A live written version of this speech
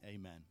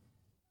Amen.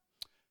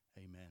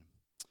 Amen.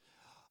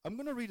 I'm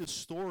going to read a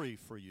story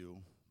for you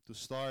to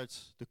start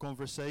the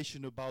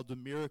conversation about the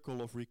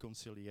miracle of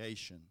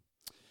reconciliation.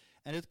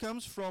 And it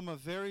comes from a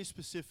very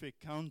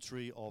specific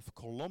country of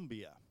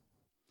Colombia.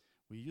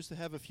 We used to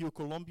have a few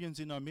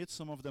Colombians in our midst.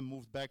 Some of them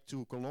moved back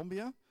to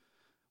Colombia.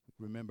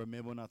 Remember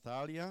Memo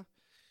Natalia?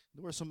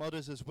 There were some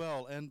others as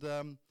well.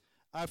 And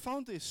I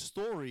found this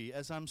story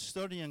as I'm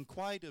studying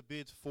quite a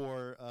bit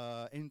for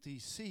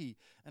NTC.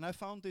 And I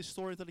found this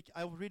story that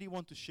I really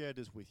want to share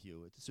this with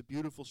you. It's a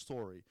beautiful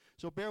story.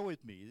 So bear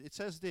with me. It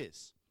says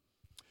this.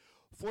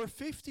 For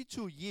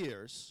 52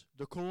 years,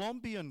 the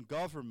Colombian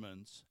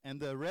government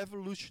and the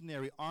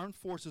Revolutionary Armed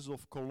Forces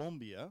of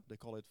Colombia, they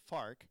call it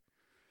FARC,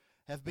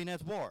 have been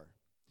at war.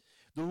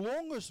 The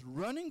longest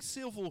running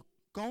civil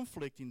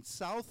conflict in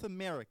South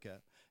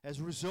America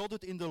has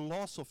resulted in the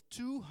loss of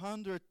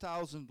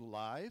 200,000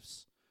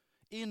 lives,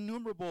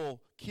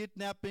 innumerable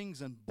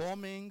kidnappings and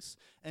bombings,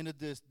 and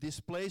the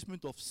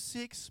displacement of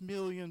 6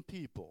 million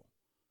people.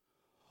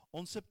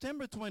 On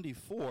September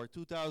 24,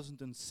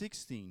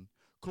 2016,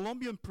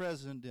 Colombian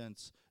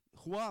Presidents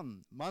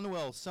Juan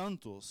Manuel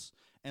Santos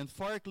and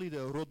FARC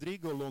leader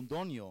Rodrigo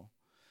Londoño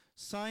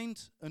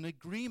signed an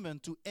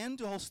agreement to end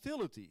the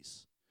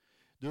hostilities.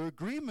 The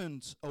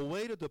agreement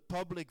awaited a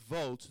public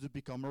vote to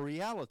become a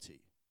reality.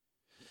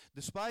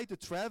 Despite the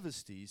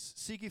travesties,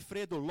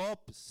 Sigifredo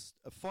Lopez,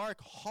 a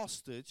FARC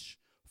hostage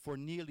for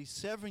nearly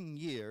 7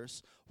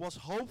 years, was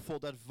hopeful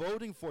that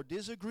voting for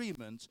this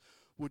agreement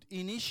would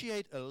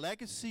initiate a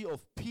legacy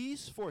of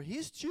peace for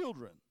his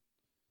children.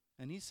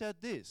 And he said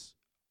this,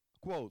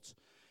 quote,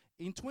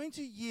 "In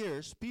 20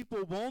 years,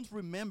 people won't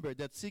remember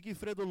that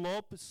Sigifredo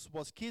Lopez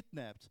was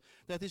kidnapped,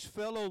 that his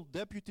fellow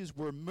deputies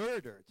were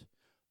murdered,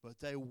 but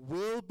they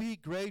will be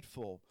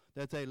grateful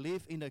that they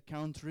live in a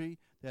country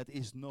that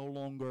is no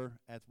longer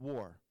at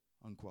war,"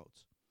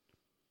 unquote.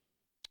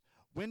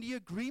 When the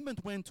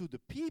agreement went to the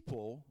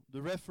people,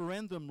 the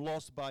referendum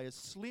lost by a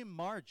slim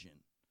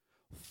margin.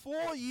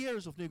 4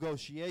 years of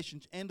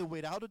negotiations ended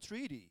without a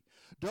treaty.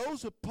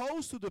 Those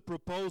opposed to the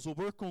proposal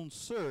were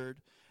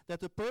concerned that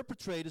the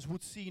perpetrators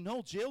would see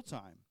no jail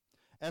time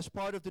as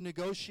part of the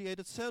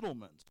negotiated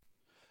settlement.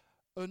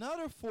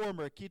 Another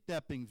former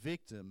kidnapping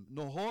victim,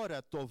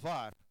 Nohora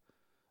Tovar,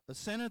 a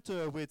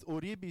senator with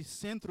Uribe's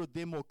Centro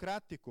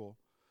Democrático,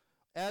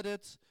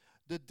 added,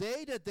 "The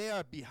day that they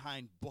are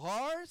behind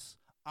bars,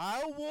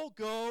 I will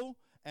go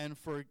and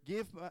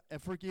forgive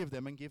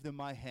them and give them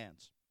my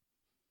hand."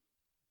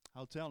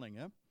 How telling,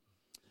 eh?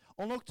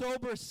 On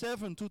October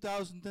 7,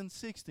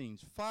 2016,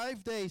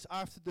 5 days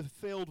after the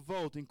failed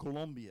vote in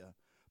Colombia,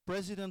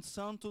 President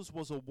Santos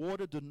was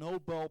awarded the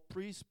Nobel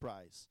Peace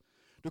Prize.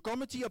 The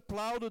committee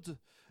applauded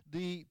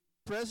the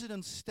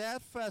president's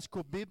steadfast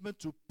commitment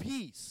to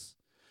peace.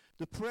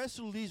 The press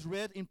release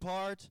read in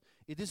part,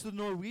 "It is the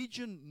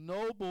Norwegian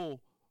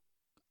Nobel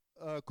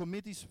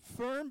Committee's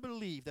firm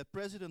belief that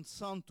President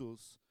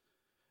Santos,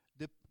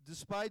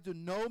 despite the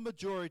no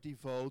majority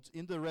vote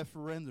in the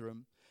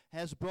referendum,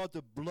 has brought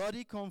the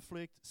bloody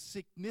conflict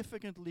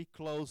significantly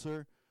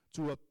closer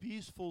to a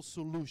peaceful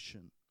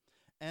solution,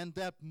 and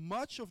that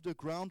much of the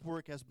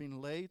groundwork has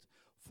been laid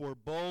for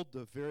both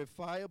the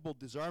verifiable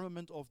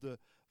disarmament of the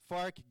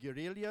FARC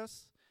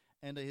guerrillas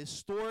and the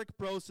historic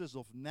process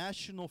of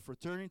national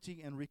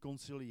fraternity and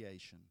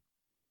reconciliation."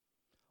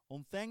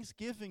 On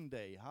Thanksgiving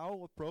Day,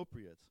 how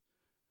appropriate,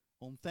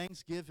 on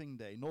Thanksgiving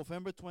Day,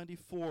 November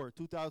 24,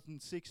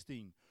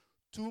 2016,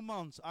 2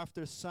 months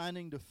after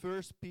signing the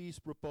first peace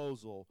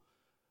proposal,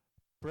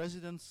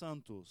 President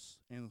Santos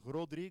and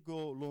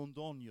Rodrigo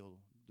Londoño,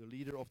 the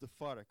leader of the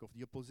FARC, of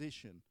the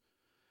opposition,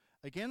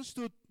 again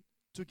stood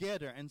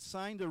together and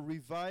signed a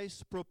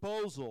revised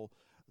proposal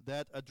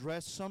that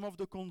addressed some of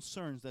the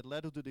concerns that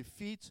led to the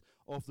defeat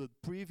of the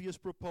previous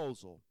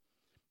proposal.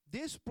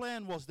 This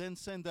plan was then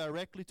sent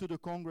directly to the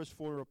Congress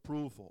for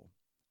approval.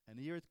 And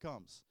here it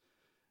comes.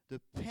 The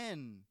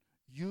pen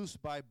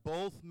used by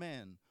both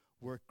men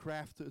were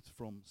crafted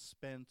from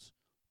spent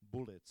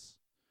bullets.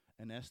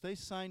 And as they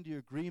signed the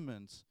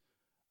agreement,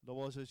 there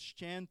was a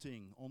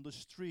chanting on the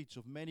streets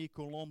of many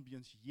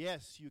Colombians,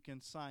 "Yes, you can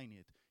sign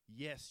it.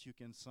 Yes, you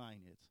can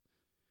sign it."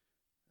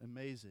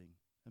 Amazing.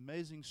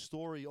 Amazing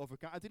story of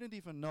I didn't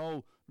even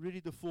know really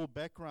the full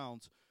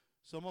background.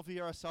 Some of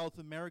you are South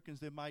Americans,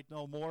 they might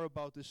know more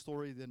about this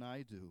story than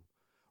I do.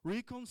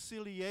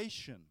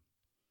 Reconciliation.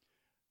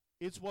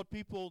 It's what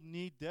people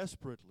need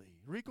desperately.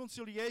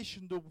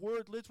 Reconciliation, the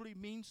word literally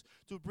means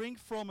to bring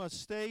from a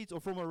state or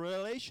from a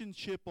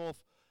relationship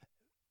of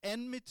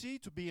enmity,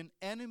 to be an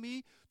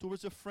enemy,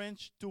 towards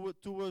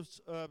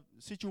towards a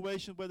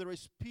situation where there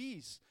is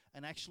peace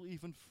and actually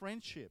even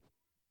friendship.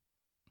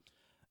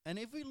 And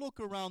if we look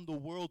around the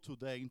world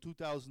today in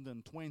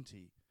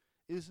 2020,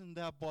 isn't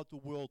that what the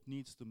world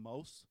needs the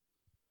most?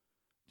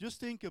 Just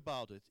think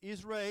about it.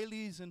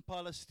 Israelis and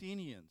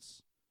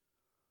Palestinians,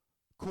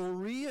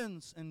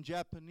 Koreans and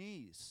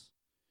Japanese,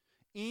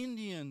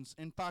 Indians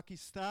and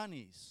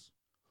Pakistanis,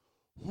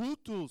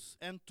 Hutus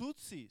and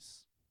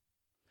Tutsis,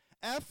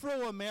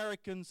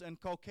 Afro-Americans and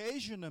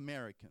Caucasian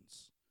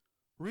Americans,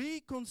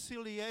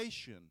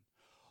 Reconciliation.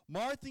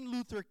 Martin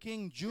Luther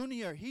King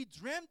Jr., he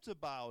dreamt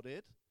about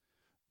it.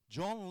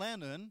 John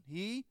Lennon,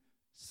 he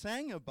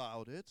sang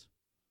about it.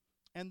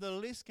 And the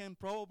list can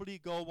probably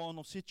go on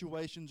of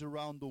situations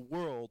around the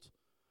world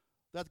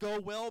that go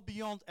well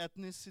beyond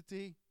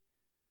ethnicity,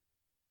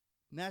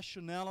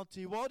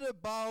 nationality. What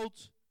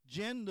about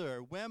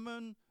gender?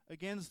 Women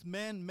against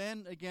men,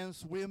 men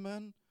against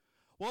women.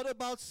 What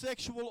about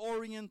sexual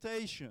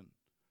orientation?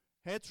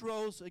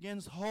 Heteros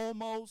against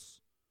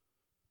homos.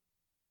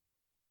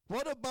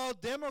 What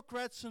about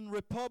Democrats and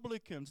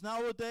Republicans?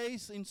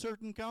 Nowadays, in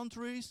certain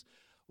countries,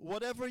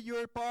 whatever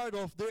you're part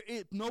of,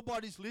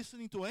 nobody's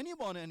listening to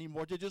anyone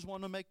anymore. They just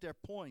want to make their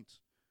point.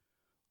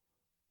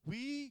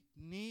 We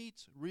need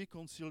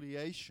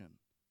reconciliation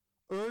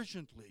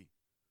urgently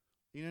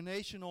in a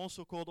nation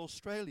also called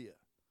Australia.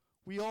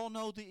 We all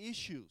know the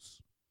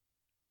issues.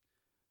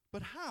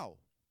 But how?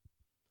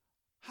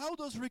 How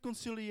does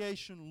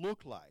reconciliation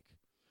look like?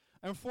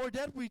 And for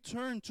that we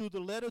turn to the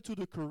letter to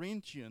the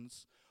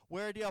Corinthians,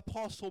 where the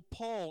Apostle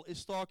Paul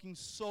is talking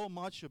so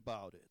much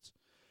about it.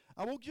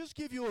 I will just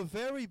give you a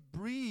very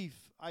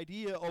brief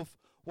idea of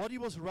what he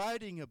was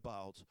writing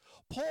about.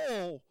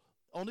 Paul,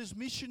 on his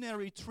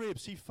missionary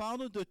trips, he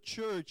founded a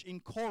church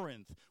in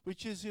Corinth,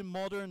 which is in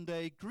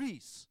modern-day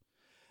Greece.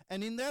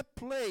 And in that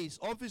place,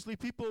 obviously,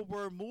 people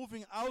were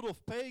moving out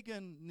of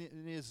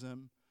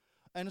paganism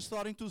and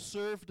starting to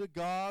serve the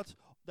God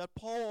that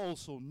Paul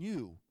also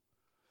knew.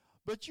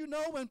 But you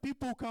know, when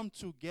people come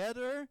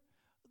together,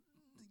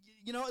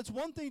 you know, it's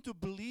one thing to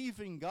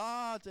believe in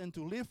God and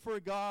to live for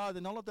God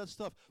and all of that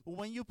stuff. But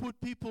when you put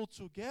people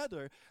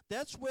together,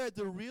 that's where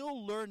the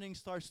real learning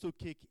starts to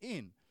kick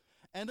in.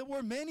 And there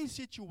were many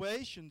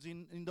situations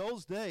in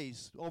those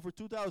days, over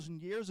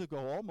 2,000 years ago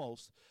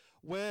almost,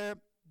 where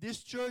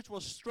this church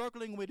was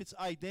struggling with its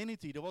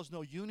identity. There was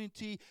no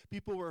unity.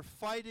 People were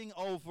fighting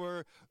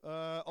over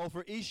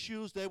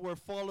issues. They were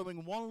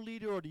following one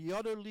leader or the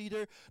other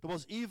leader. There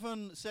was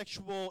even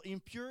sexual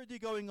impurity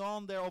going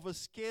on there of a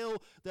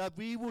scale that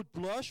we would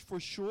blush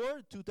for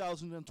sure,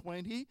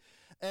 2020.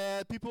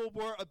 People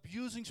were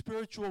abusing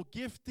spiritual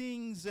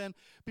giftings, and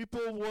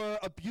people were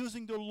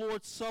abusing the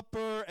Lord's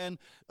Supper and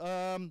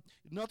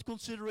not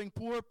considering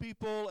poor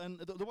people. And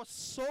there was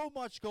so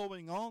much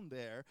going on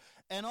there.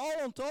 And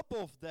all on top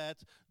of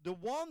that, the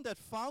one that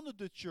founded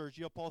the church,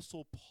 the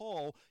Apostle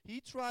Paul, he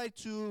tried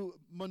to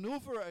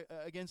maneuver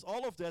against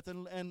all of that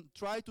and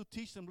try to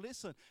teach them,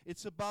 listen,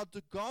 it's about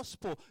the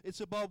gospel. It's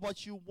about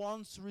what you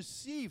once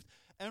received.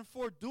 And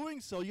for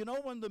doing so, you know,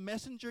 when the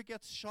messenger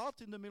gets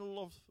shot in the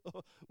middle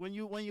of when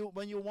you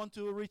want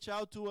to reach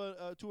out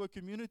to a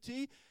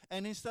community,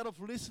 and instead of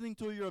listening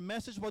to your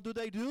message, what do?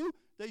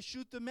 They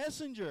shoot the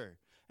messenger.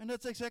 And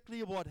that's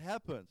exactly what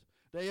happened.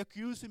 They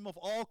accused him of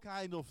all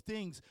kinds of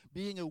things,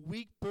 being a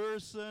weak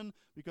person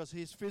because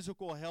his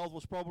physical health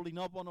was probably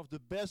not one of the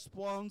best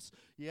ones.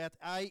 He had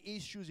eye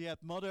issues, he had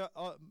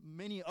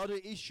many other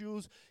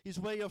issues. His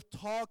way of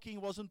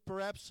talking wasn't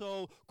perhaps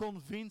so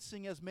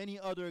convincing as many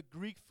other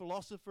Greek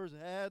philosophers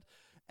had.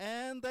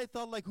 And they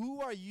thought, like,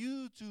 who are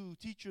you to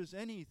teach us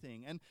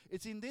anything? And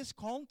it's in this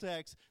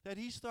context that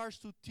he starts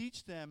to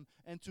teach them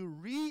and to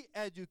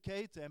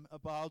re-educate them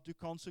about the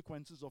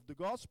consequences of the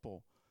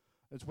gospel.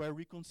 That's where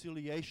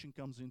reconciliation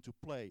comes into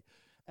play.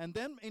 And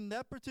then in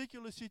that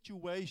particular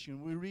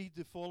situation, we read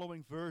the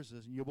following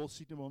verses, and you will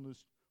see them on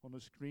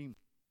the screen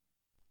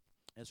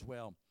as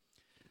well.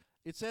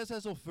 It says,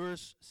 as of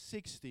verse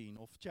 16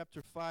 of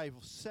chapter 5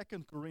 of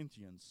 2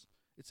 Corinthians,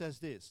 it says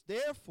this: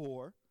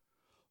 Therefore,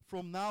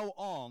 from now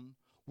on,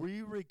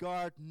 we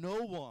regard no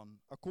one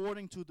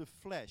according to the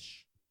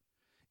flesh.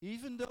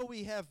 Even though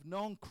we have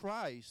known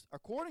Christ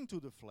according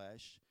to the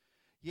flesh,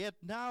 yet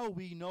now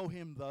we know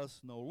him thus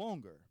no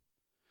longer.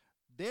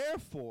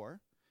 Therefore,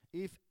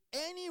 if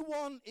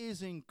anyone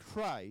is in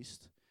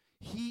Christ,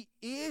 he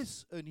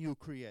is a new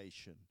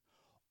creation.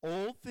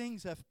 All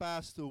things have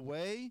passed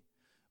away.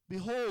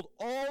 Behold,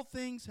 all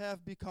things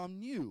have become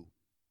new.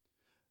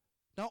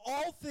 Now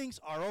all things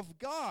are of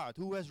God,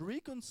 who has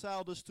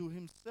reconciled us to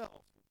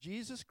himself,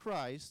 Jesus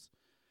Christ,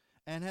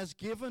 and has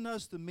given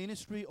us the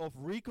ministry of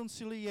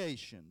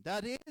reconciliation.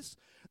 That is,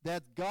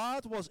 that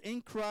God was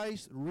in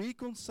Christ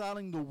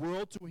reconciling the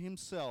world to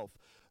himself,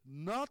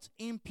 not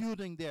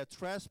imputing their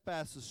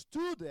trespasses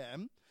to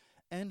them,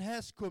 and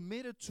has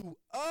committed to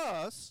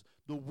us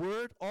the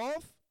word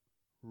of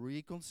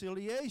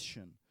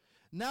reconciliation.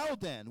 Now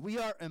then, we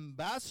are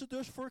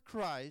ambassadors for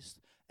Christ,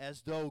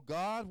 as though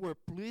God were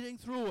pleading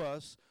through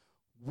us.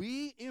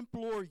 We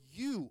implore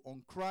you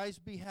on Christ's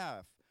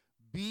behalf,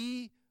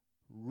 be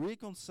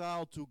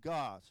reconciled to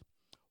God.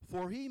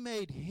 For he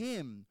made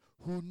him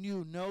who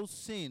knew no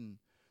sin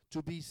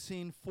to be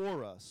sin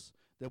for us,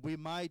 that we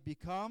might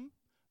become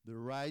the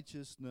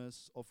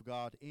righteousness of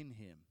God in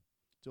him.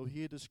 So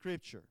hear the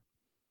scripture.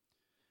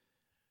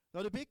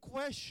 Now the big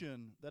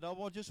question that I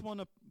just want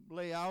to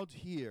lay out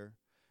here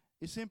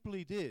is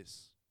simply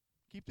this.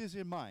 Keep this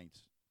in mind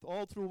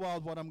all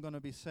throughout what I'm going to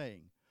be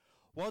saying.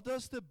 What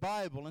does the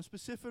Bible, and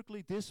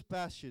specifically this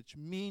passage,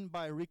 mean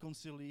by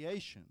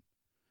reconciliation?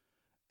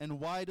 And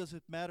why does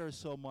it matter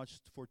so much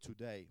for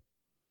today?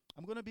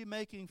 I'm going to be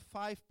making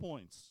 5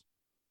 points.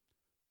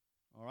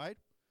 All right?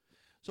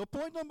 So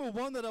point number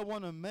 1 that I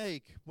want to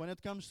make when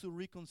it comes to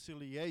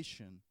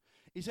reconciliation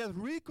is that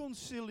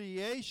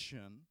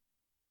reconciliation,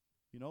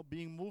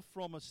 being moved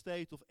from a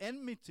state of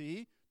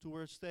enmity to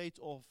a state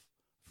of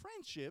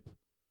friendship,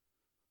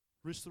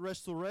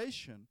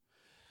 restoration,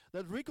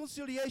 that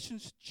reconciliation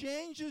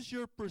changes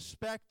your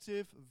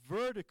perspective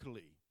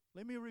vertically.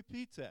 Let me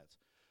repeat that.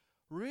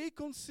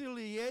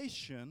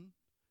 Reconciliation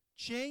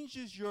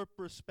changes your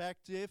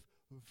perspective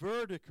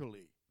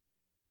vertically.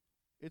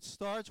 It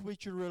starts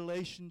with your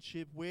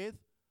relationship with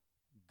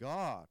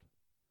God.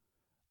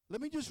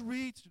 Let me just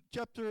read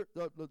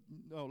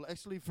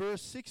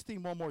verse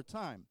 16 one more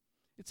time.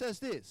 It says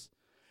this: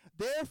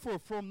 "Therefore,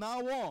 from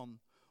now on,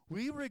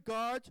 we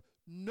regard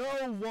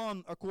no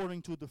one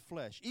according to the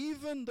flesh.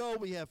 Even though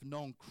we have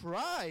known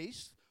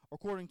Christ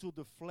according to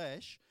the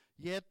flesh,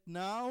 yet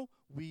now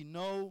we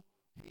know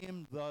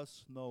him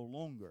thus no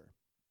longer."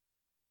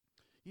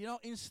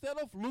 Instead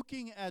of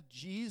looking at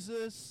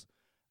Jesus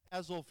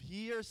as of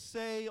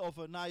hearsay, of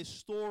a nice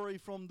story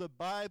from the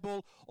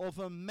Bible, of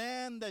a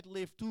man that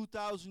lived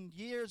 2,000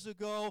 years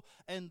ago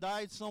and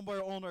died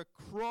somewhere on a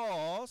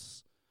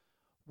cross,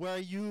 where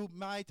you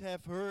might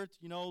have heard,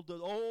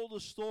 all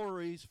the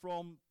stories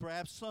from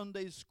perhaps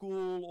Sunday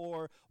school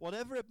or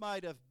whatever it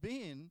might have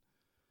been,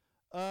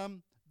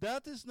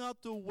 that is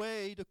not the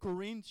way the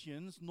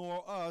Corinthians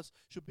nor us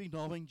should be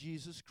knowing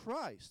Jesus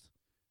Christ.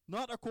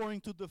 Not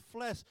according to the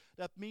flesh.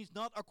 That means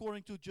not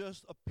according to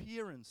just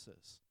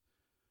appearances.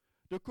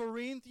 The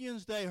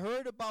Corinthians, they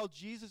heard about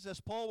Jesus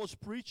as Paul was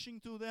preaching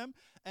to them,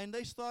 and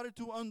they started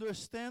to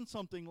understand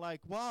something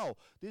like, wow,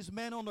 this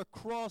man on the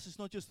cross is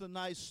not just a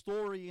nice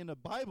story in the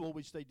Bible,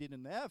 which they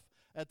didn't have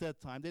at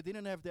that time. They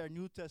didn't have their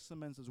New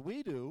Testaments as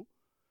we do.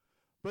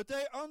 But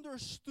they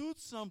understood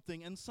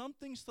something, and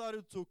something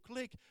started to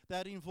click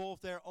that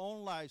involved their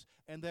own lives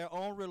and their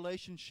own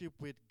relationship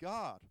with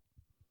God.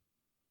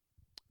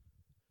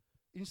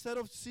 Instead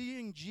of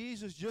seeing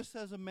Jesus just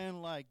as a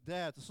man like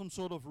that, some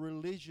sort of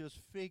religious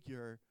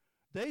figure,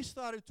 they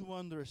started to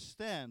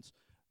understand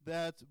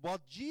that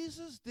what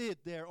Jesus did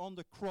there on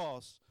the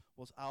cross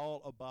was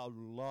all about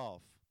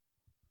love.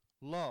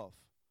 Love.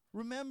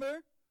 Remember,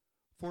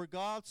 for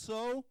God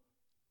so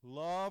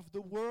loved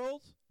the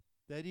world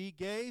that he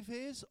gave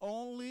his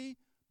only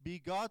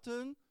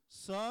begotten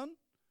Son,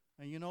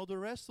 and you know the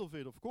rest of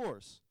it, of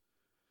course.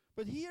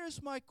 But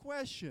here's my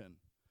question.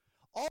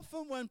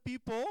 Often when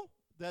people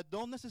that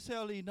don't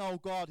necessarily know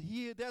God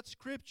hear that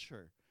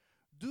scripture,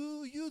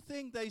 do you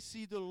think they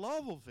see the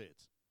love of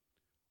it?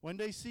 When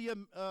they see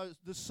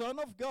the Son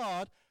of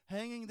God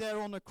hanging there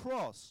on the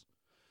cross.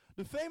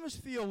 The famous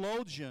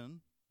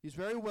theologian, he's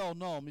very well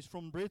known, he's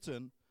from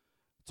Britain,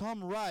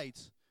 Tom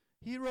Wright,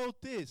 he wrote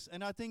this,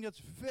 and I think it's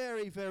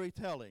very, very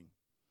telling.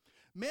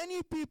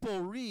 Many people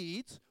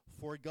read,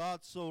 "For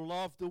God so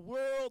loved the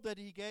world that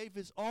he gave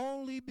his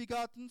only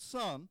begotten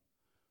Son,"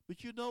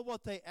 but you know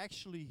what they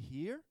actually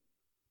hear?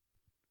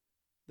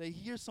 They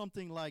hear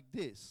something like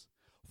this: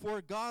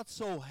 "For God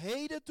so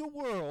hated the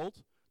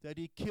world that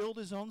he killed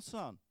his own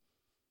Son."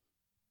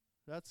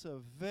 That's a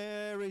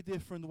very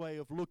different way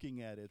of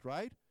looking at it,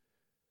 right?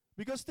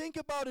 Because think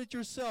about it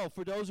yourself,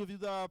 for those of you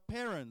that are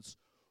parents.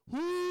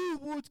 Who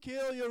would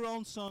kill your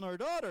own son or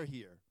daughter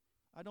here?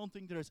 I don't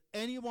think there's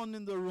anyone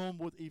in the room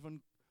would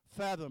even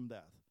fathom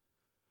that.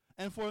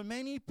 And for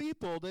many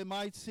people, they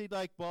might say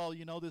like, well,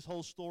 this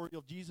whole story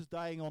of Jesus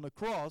dying on a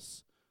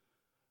cross,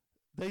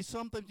 they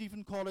sometimes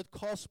even call it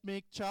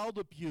cosmic child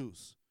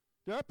abuse.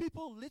 There are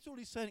people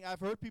literally saying,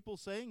 I've heard people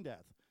saying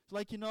that. It's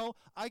like,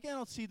 I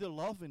cannot see the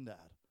love in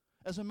that.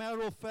 As a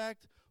matter of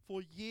fact,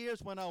 for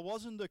years when I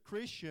wasn't a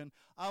Christian,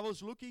 I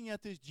was looking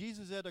at this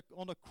Jesus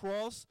on a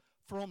cross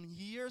from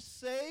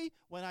hearsay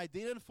when I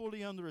didn't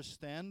fully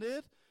understand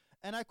it,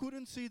 and I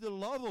couldn't see the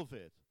love of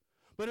it.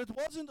 But it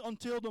wasn't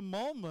until the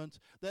moment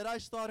that I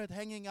started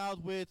hanging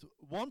out with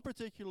one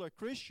particular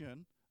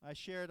Christian. I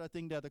shared, I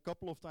think, that a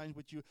couple of times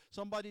with you,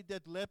 somebody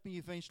that led me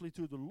eventually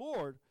to the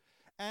Lord.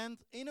 And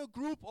in a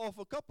group of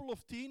a couple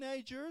of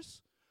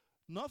teenagers,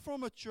 not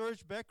from a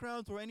church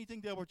background or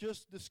anything, they were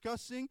just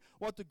discussing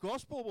what the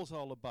gospel was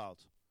all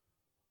about,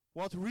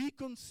 what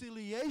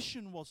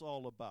reconciliation was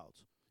all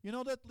about. You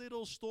know that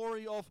little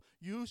story of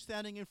you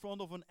standing in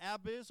front of an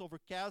abyss, of a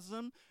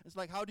chasm? It's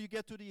like, how do you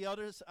get to the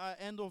other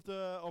end of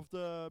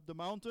the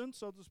mountain,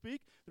 so to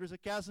speak? There's a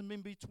chasm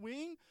in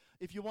between.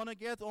 If you want to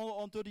get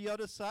onto the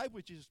other side,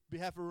 which is we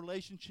have a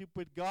relationship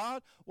with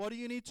God, what do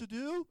you need to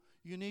do?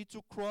 You need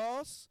to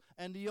cross,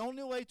 and the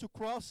only way to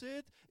cross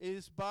it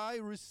is by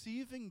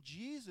receiving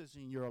Jesus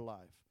in your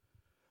life.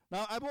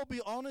 Now, I will be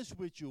honest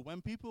with you.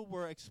 When people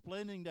were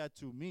explaining that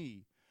to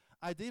me,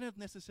 I didn't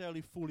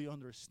necessarily fully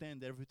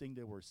understand everything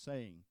they were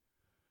saying.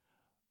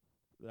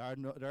 There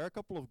are a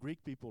couple of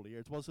Greek people here.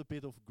 It was a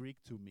bit of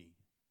Greek to me.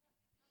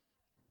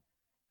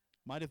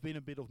 Might have been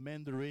a bit of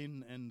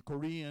Mandarin and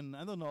Korean.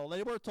 I don't know.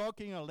 They were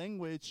talking a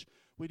language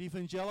with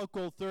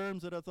evangelical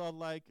terms that I thought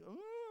like,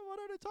 what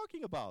are they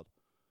talking about?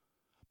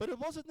 But it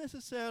wasn't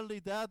necessarily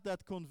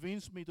that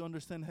convinced me to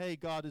understand, hey,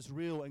 God is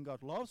real and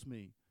God loves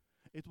me.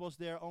 It was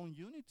their own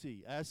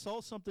unity. I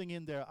saw something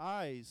in their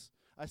eyes.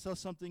 I saw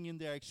something in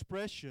their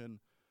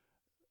expression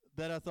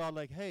that I thought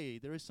like, hey,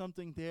 there is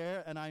something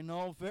there, and I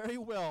know very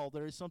well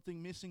there is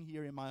something missing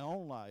here in my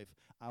own life.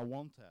 I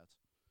want that.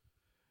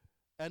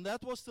 And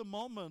that was the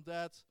moment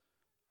that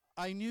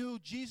I knew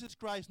Jesus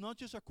Christ, not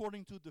just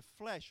according to the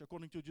flesh,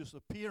 according to just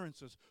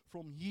appearances,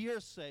 from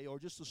hearsay or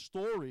just a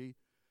story.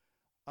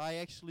 I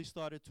actually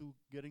started to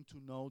getting to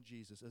know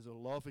Jesus as a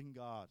loving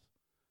God,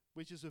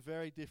 which is a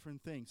very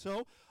different thing.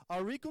 So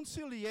our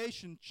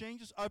reconciliation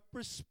changes our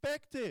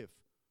perspective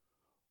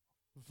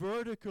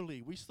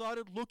vertically. We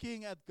started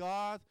looking at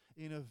God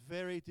in a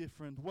very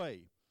different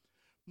way.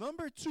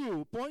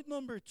 Point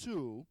number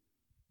two,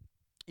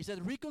 is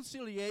that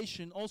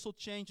reconciliation also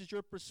changes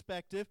your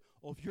perspective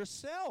of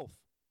yourself.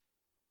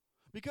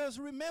 Because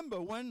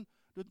remember, when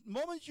the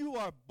moment you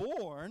are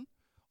born,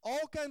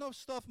 all kind of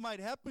stuff might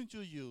happen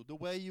to you. The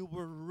way you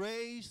were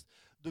raised,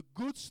 the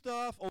good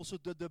stuff, also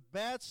the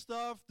bad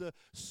stuff, the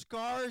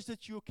scars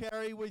that you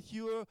carry with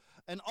you,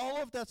 and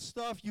all of that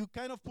stuff you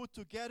kind of put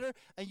together,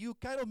 and you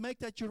kind of make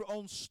that your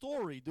own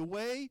story. The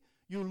way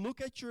you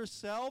look at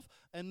yourself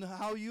and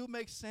how you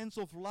make sense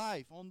of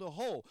life on the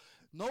whole.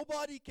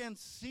 Nobody can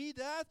see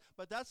that,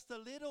 but that's the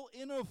little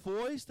inner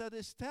voice that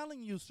is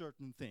telling you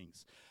certain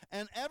things.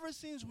 And ever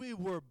since we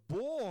were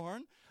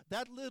born,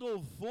 that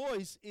little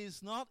voice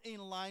is not in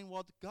line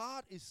what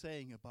God is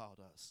saying about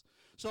us.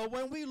 So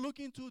when we look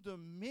into the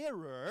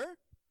mirror,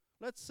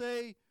 let's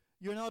say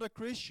you're not a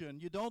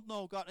Christian, you don't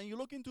know God, and you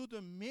look into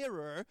the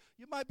mirror,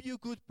 you might be a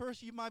good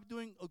person, you might be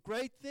doing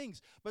great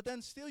things, but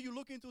then still you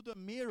look into the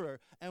mirror,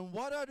 and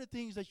what are the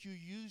things that you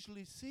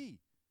usually see?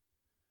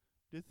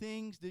 The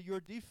things, your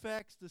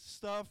defects, the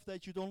stuff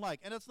that you don't like.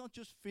 And that's not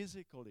just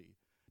physically.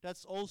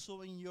 That's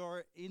also in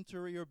your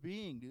interior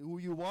being, who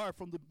you are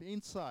from the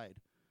inside.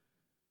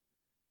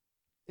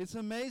 It's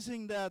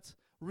amazing that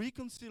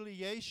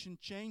reconciliation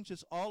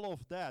changes all of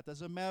that.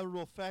 As a matter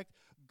of fact,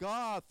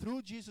 God,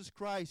 through Jesus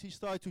Christ, He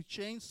started to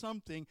change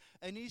something,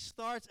 and He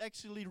starts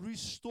actually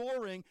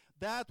restoring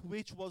that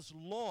which was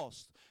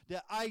lost.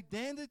 The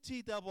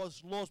identity that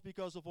was lost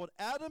because of what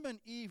Adam and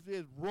Eve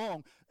did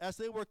wrong, as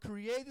they were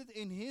created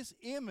in His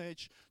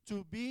image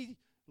to be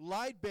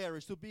light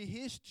bearers, to be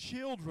His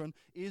children,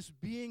 is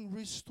being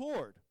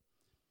restored.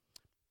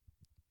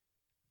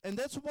 And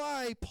that's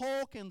why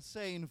Paul can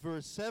say in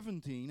verse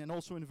 17 and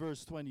also in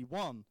verse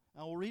 21,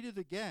 I'll read it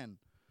again.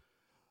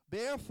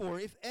 Therefore,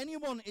 if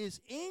anyone is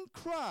in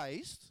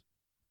Christ,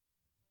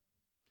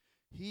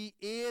 he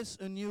is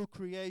a new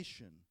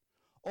creation.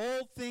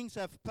 All things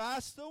have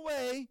passed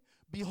away.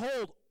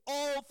 Behold,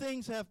 all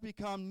things have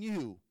become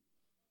new.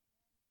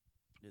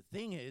 The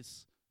thing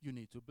is, you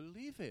need to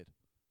believe it.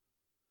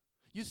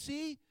 You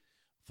see,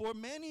 for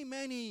many,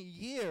 many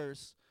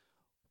years,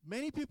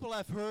 many people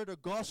have heard a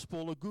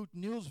gospel, a good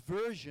news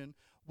version,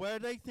 where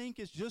they think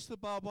it's just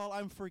about, well,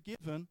 I'm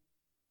forgiven,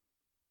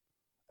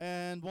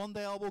 and one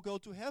day I will go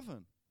to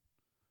heaven.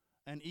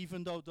 And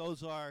even though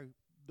those are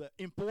the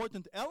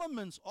important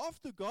elements of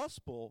the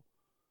gospel,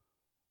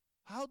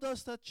 how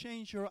does that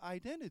change your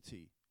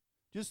identity?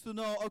 Just to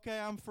know, okay,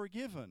 I'm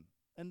forgiven,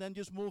 and then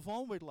just move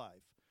on with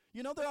life.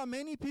 You know, there are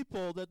many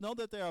people that know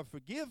that they are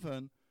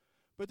forgiven,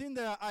 but in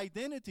their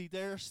identity,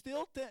 they're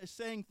still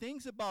saying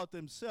things about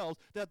themselves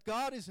that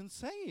God isn't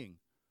saying.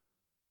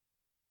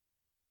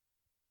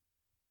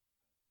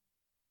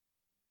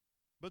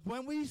 But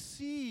when we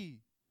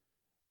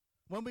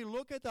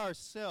look at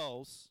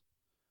ourselves,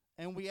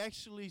 and we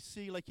actually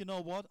see, like, you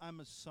know what, I'm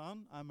a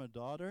son, I'm a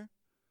daughter,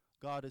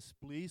 God is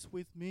pleased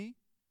with me.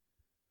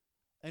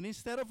 And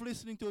instead of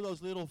listening to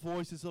those little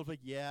voices of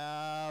like,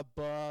 yeah,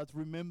 but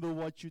remember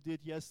what you did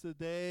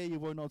yesterday, you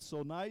were not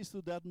so nice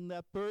to that and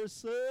that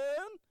person.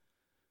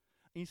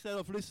 Instead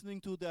of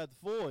listening to that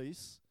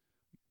voice,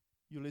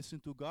 you listen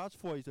to God's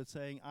voice that's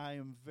saying, I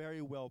am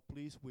very well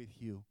pleased with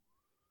you.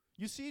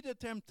 You see the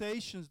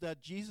temptations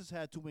that Jesus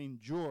had to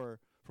endure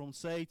from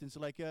Satan. It's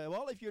like,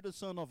 well, if you're the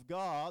Son of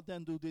God,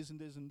 then do this and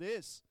this and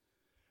this.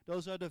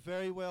 Those are the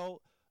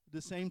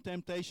same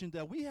temptation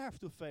that we have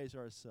to face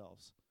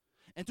ourselves.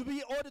 And to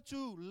be order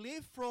to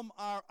live from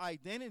our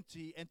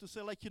identity and to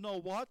say, like, you know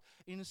what,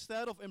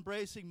 instead of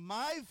embracing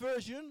my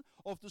version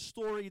of the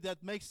story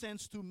that makes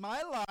sense to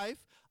my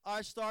life,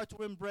 I start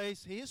to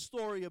embrace His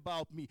story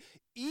about me.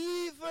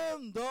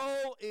 Even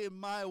though in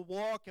my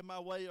walk and my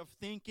way of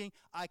thinking,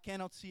 I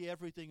cannot see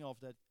everything of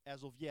that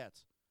as of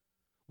yet.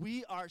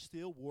 We are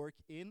still work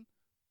in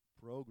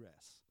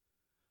progress.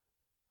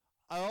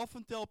 I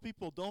often tell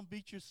people, don't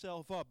beat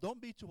yourself up.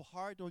 Don't be too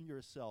hard on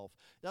yourself.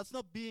 That's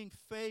not being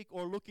fake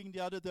or looking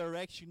the other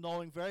direction,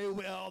 knowing very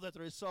well that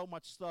there is so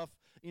much stuff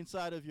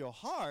inside of your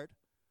heart.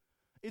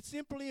 It's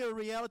simply a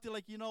reality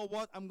like, you know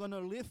what, I'm going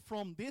to live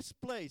from this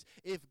place.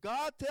 If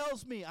God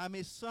tells me I'm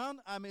His son,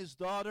 I'm His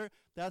daughter,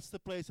 that's the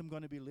place I'm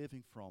going to be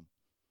living from.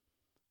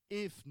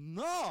 If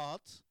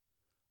not,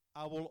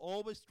 I will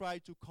always try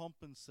to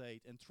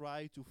compensate and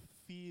try to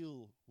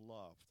feel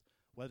loved,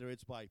 whether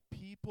it's by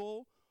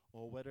people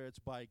or whether it's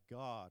by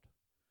God.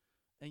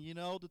 And you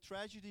know, the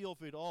tragedy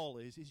of it all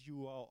is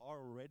you are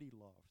already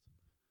loved.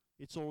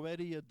 It's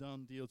already a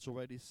done deal. It's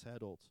already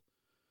settled.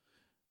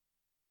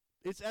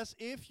 It's as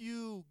if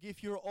you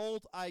give your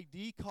old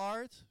ID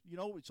card. You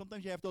know,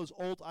 sometimes you have those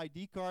old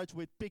ID cards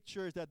with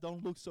pictures that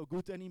don't look so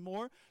good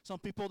anymore. Some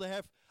people, they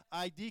have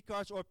ID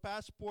cards or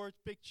passport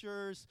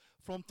pictures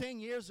from 10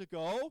 years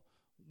ago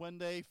when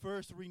they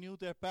first renewed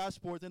their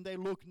passport, and they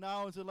look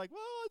now and they're like, well,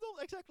 I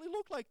don't exactly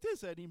look like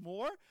this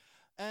anymore.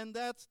 And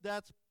that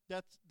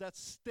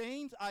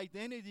stained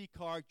identity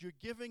card, you're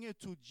giving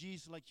it to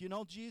Jesus. Like, you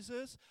know,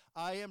 Jesus,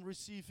 I am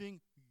receiving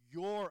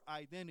your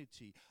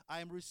identity. I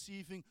am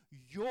receiving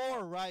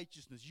your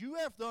righteousness. You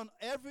have done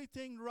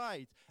everything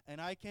right, and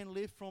I can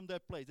live from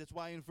that place. That's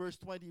why in verse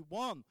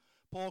 21,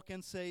 Paul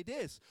can say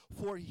this,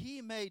 for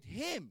he made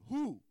him,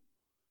 who?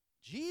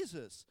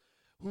 Jesus,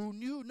 who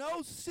knew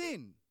no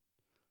sin,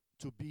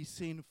 to be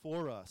sin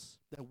for us,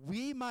 that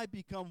we might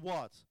become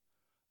what?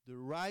 The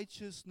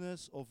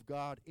righteousness of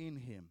God in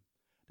him.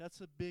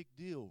 That's a big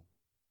deal.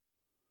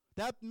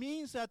 That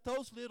means that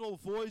those little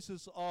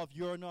voices of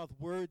you're not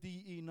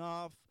worthy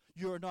enough,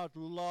 you're not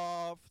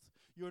loved,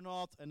 you're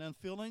not, and then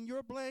fill in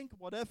your blank,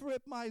 whatever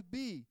it might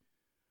be,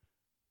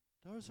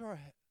 those are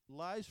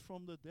lies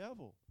from the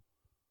devil.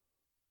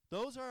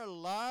 Those are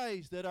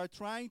lies that are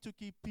trying to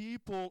keep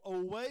people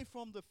away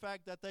from the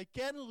fact that they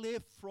can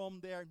live from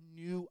their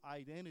new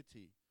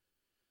identity.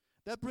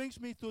 That brings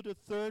me to the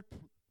third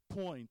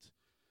point,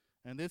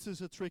 and this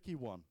is a tricky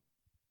one.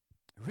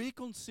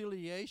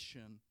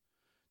 Reconciliation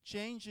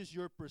changes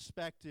your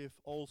perspective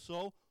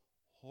also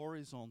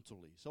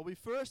horizontally. So we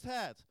first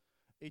had,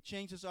 it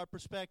changes our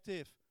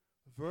perspective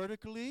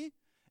vertically,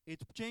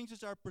 it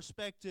changes our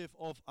perspective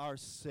of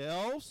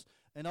ourselves,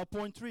 and now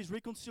point 3 is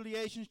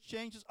reconciliation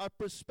changes our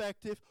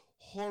perspective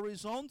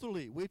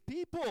horizontally with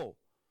people.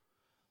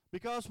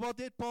 Because what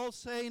did Paul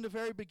say in the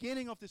very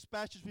beginning of this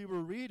passage we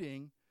were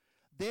reading?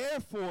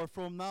 Therefore,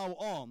 from now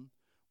on,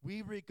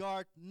 we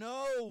regard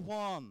no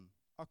one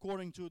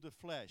according to the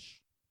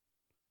flesh.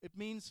 It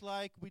means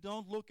like we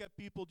don't look at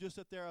people just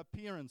at their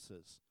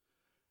appearances.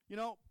 You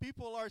know,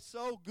 people are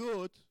so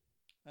good,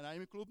 and I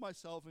include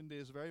myself in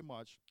this very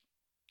much,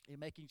 in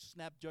making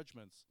snap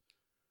judgments.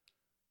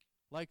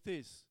 Like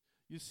this.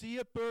 You see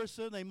a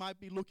person, they might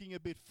be looking a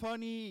bit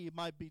funny, he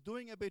might be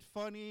doing a bit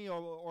funny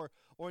or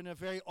in a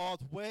very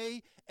odd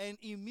way, and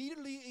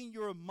immediately in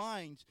your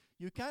mind,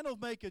 you kind of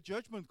make a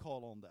judgment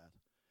call on that.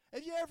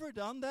 Have you ever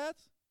done that?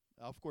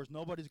 Of course,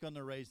 nobody's going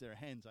to raise their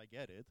hands, I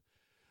get it.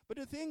 But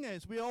the thing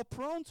is, we're all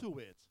prone to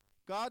it.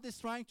 God is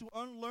trying to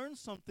unlearn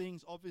some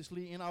things,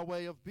 obviously, in our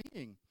way of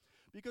being.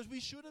 Because we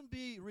shouldn't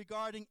be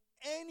regarding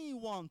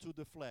anyone to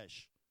the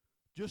flesh,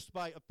 just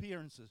by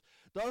appearances.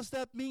 Does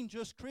that mean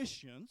just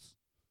Christians?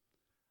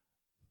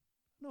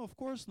 No, of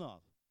course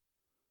not.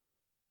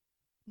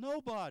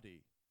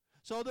 Nobody.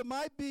 So there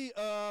might be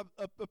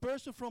a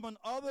person from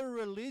another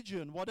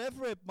religion,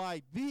 whatever it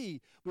might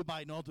be. We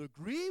might not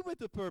agree with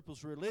the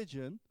person's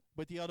religion,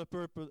 but the other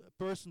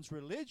person's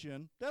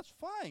religion, that's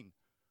fine.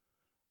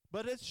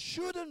 But it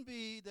shouldn't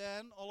be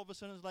then all of a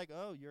sudden it's like,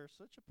 oh, you're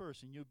such a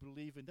person, you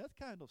believe in that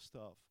kind of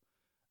stuff.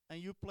 And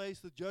you place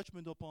the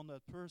judgment upon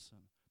that person.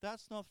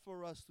 That's not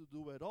for us to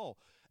do at all.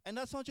 And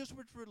that's not just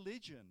with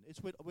religion,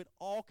 it's with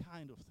all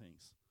kind of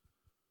things.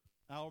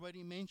 I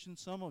already mentioned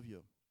some of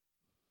you.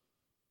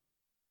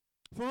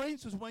 For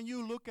instance, when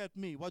you look at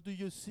me, what do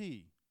you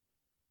see?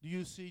 Do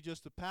you see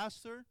just a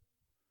pastor?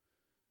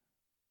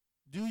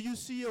 Do you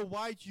see a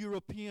white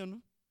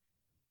European?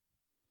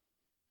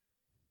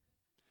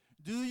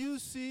 Do you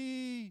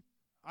see,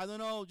 I don't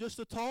know, just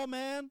a tall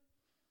man?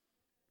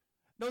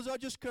 Those are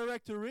just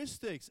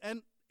characteristics.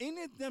 And in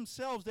it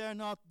themselves, they're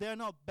not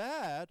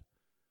bad.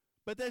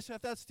 But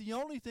that's the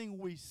only thing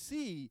we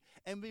see,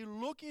 and we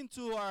look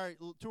into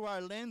through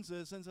our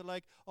lenses and say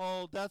like,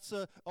 that's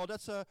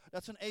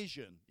an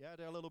Asian. Yeah,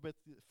 they're a little bit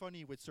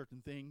funny with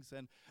certain things,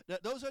 and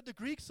those are the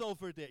Greeks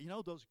over there. You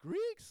know those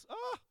Greeks?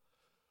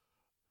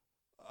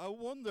 I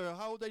wonder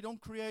how they don't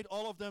create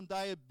all of them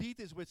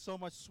diabetes with so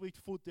much sweet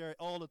food they're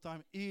all the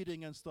time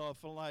eating and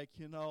stuff, and like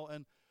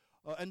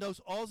and those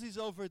Aussies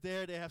over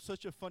there, they have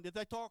such a fun.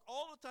 They talk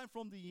all the time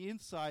from the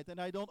inside, and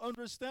I don't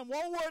understand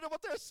one word of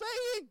what they're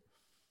saying.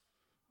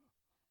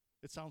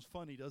 It sounds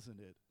funny, doesn't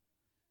it?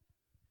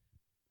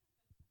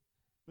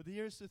 But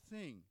here's the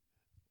thing.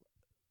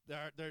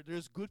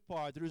 There's good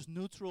part, there's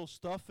neutral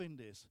stuff in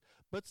this.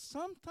 But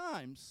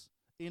sometimes,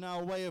 in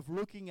our way of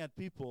looking at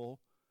people,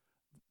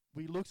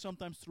 we look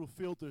sometimes through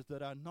filters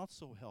that are not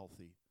so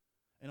healthy.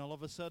 And all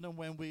of a sudden,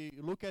 when we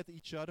look at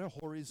each other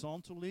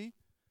horizontally,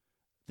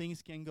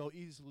 things can go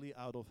easily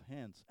out of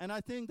hand. And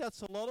I think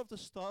that's a lot of the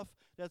stuff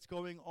that's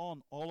going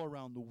on all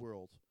around the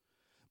world.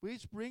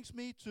 Which brings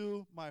me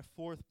to my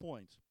fourth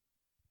point.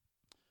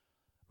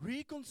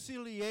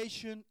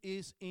 Reconciliation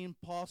is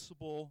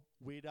impossible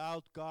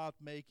without God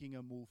making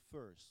a move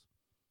first.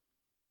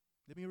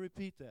 Let me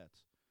repeat that.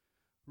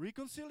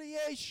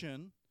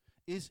 Reconciliation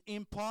is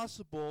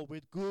impossible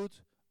with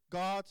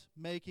God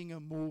making a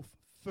move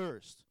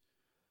first.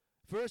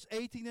 Verse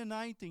 18 and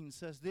 19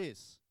 says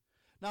this.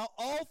 Now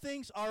all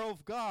things are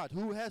of God,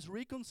 who has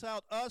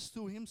reconciled us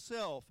to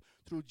himself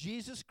through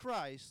Jesus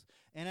Christ,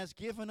 and has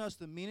given us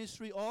the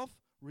ministry of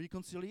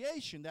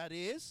reconciliation. That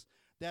is,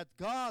 that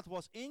God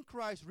was in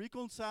Christ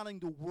reconciling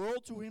the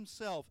world to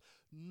himself,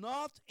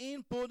 not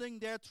imputing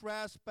their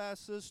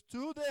trespasses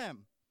to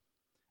them.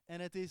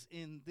 And it is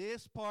in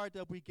this part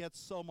that we get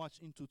so much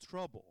into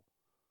trouble.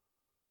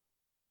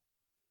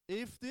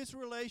 If this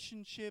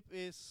relationship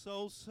is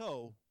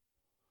so-so,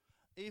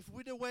 if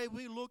the way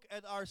we look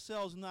at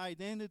ourselves and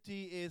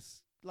identity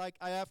is like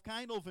I have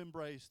kind of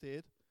embraced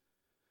it,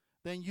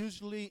 then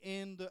usually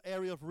in the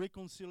area of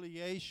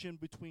reconciliation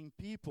between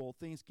people,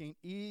 things can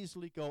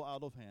easily go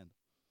out of hand.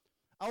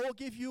 I will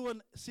give you a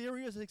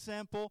serious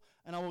example,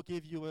 and I will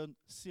give you a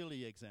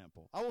silly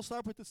example. I will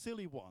start with the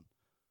silly one.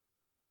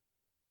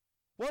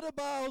 What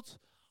about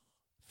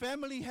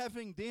family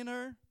having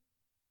dinner?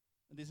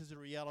 And this is a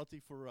reality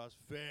for us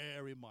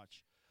very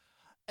much.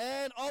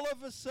 And all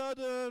of a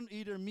sudden,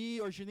 either me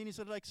or Janine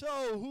said like,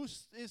 so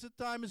whose is it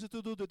time is it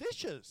to do the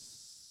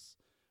dishes?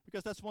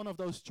 Because that's one of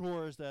those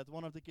chores that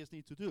one of the kids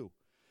need to do.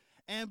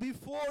 And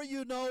before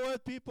you know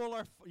it, people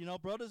are,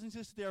 brothers and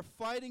sisters, they're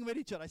fighting with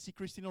each other. I see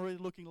Christine already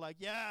looking like,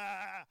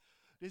 yeah,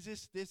 this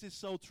is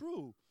so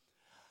true.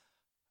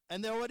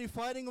 And they're already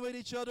fighting with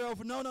each other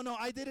over, no,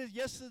 I did it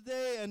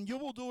yesterday, and you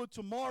will do it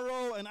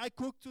tomorrow, and I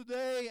cooked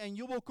today, and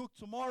you will cook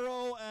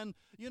tomorrow, and,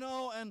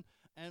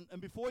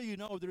 and before you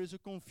know, there is a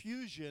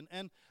confusion.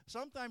 And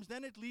sometimes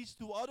then it leads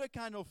to other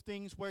kind of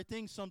things where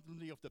things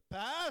suddenly of the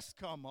past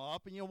come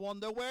up, and you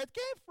wonder where it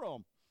came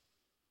from.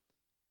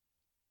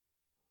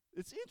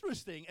 It's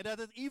interesting, and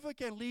that it even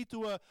can lead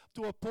to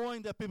a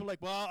point that people are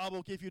like, well, I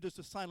will give you just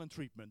a silent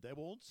treatment. They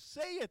won't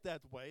say it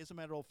that way. As a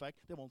matter of fact,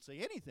 they won't say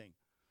anything.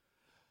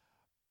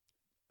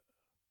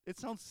 It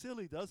sounds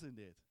silly, doesn't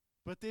it?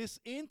 But this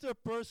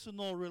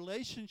interpersonal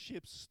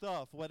relationship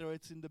stuff, whether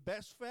it's in the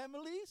best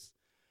families,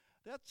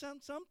 that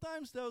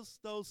sometimes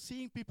those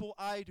seeing people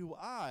eye to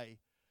eye,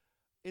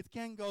 it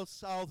can go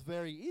south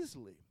very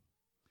easily.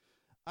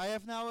 I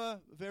have now a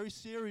very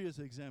serious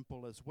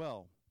example as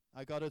well.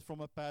 I got it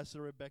from a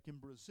pastor back in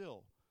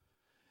Brazil.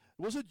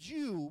 It was a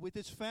Jew with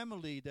his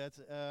family that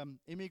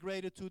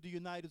immigrated to the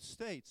United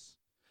States.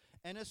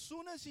 And as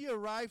soon as he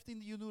arrived in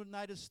the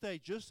United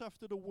States, just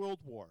after the World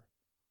War,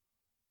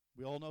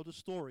 we all know the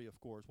story, of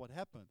course, what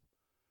happened.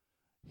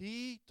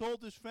 He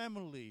told his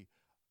family,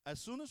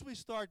 as soon as we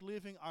start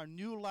living our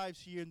new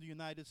lives here in the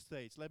United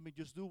States, let me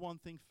just do one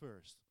thing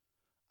first.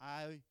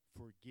 I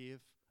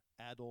forgive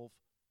Adolf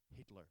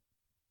Hitler.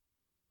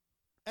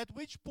 At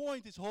which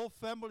point his whole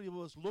family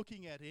was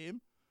looking at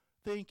him,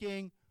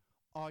 thinking,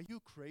 are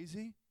you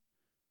crazy?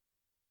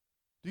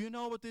 Do you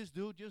know what this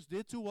dude just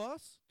did to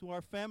us, to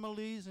our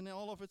families and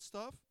all of its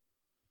stuff?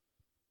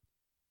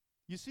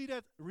 You see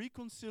that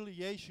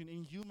reconciliation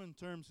in human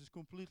terms is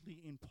completely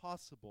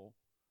impossible.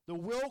 There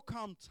will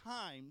come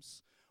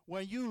times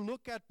when you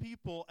look at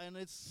people and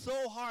it's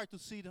so hard to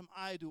see them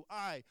eye to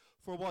eye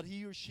for what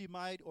he or she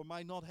might or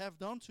might not have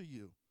done to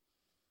you.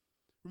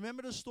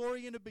 Remember the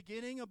story in the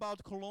beginning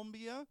about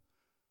Colombia?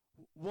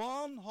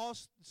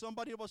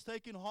 Somebody was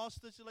taken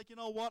hostage, like, you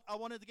know what, I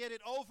wanted to get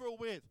it over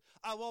with.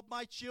 I want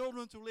my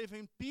children to live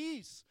in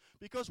peace.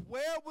 Because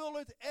where will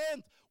it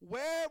end?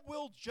 Where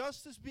will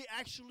justice be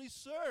actually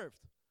served?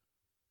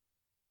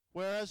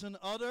 Whereas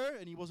another,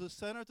 and he was a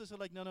senator, said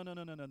like,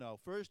 no.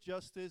 First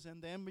justice,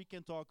 and then we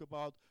can talk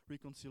about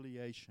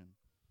reconciliation.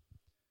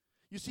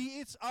 You see,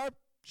 it's our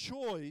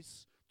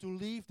choice to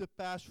leave the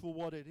past for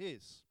what it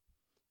is.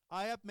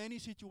 I have many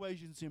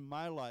situations in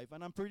my life,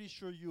 and I'm pretty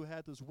sure you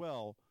had as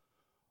well,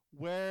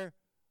 where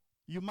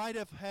you might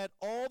have had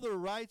all the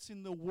rights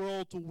in the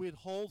world to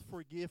withhold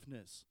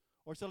forgiveness.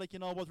 Or say like, you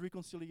know what,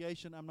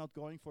 reconciliation, I'm not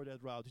going for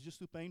that route. It's just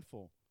too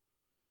painful.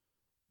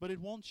 But it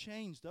won't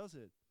change, does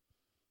it?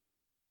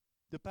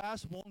 The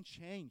past won't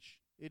change.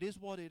 It is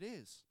what it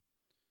is.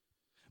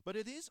 But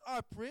it is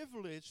our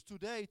privilege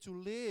today to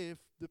live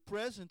the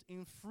present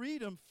in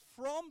freedom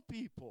from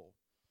people.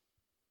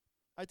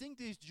 I think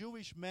this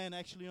Jewish man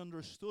actually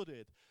understood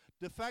it.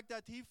 The fact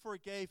that he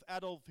forgave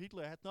Adolf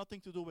Hitler had nothing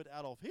to do with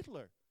Adolf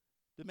Hitler.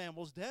 The man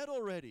was dead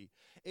already.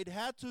 It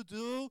had to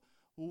do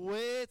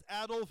with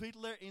Adolf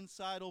Hitler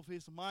inside of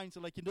his mind. So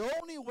like, the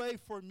only way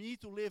for me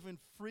to live in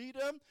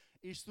freedom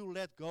is to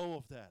let go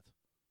of that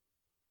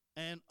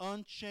and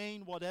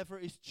unchain whatever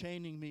is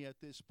chaining me at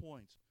this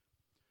point.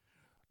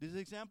 This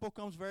example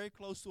comes very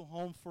close to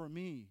home for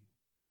me.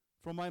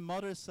 From my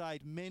mother's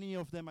side, many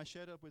of them, I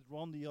shared it with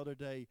Ron the other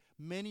day,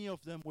 many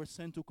of them were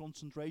sent to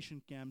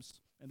concentration camps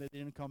and they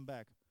didn't come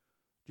back.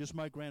 Just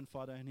my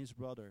grandfather and his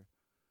brother.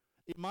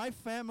 In my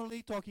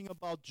family, talking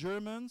about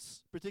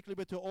Germans, particularly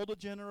with the older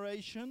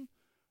generation,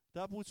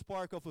 that would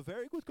spark off a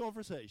very good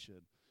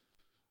conversation.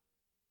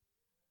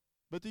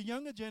 But the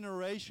younger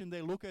generation,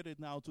 they look at it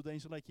now today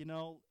and say like,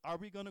 are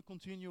we going to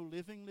continue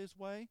living this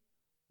way?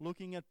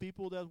 Looking at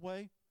people that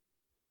way?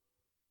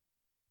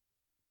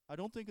 I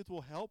don't think it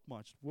will help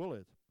much, will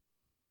it?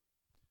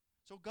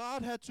 So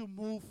God had to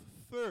move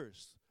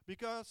first,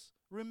 because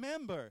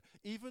Remember,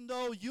 even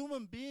though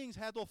human beings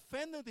had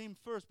offended him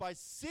first by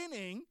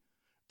sinning,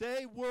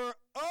 they were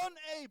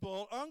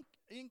unable,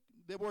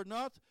 they were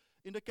not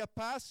in the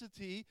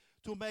capacity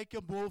to make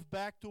a move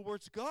back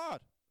towards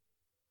God.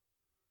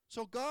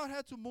 So God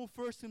had to move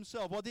first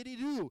himself. What did he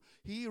do?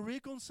 He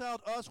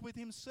reconciled us with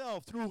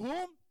himself. Through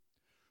whom?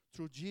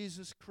 Through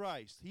Jesus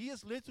Christ. He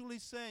is literally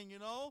saying,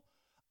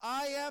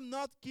 I am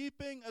not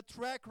keeping a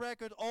track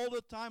record all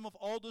the time of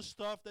all the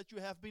stuff that you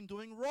have been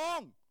doing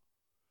wrong.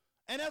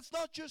 And that's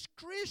not just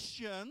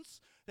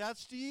Christians,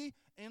 that's the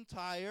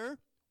entire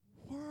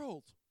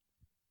world.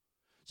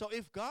 So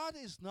if God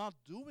is not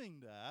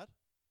doing that,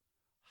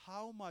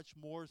 how much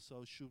more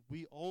so should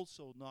we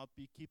also not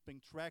be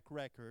keeping track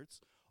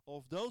records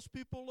of those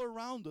people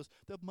around us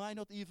that might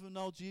not even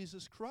know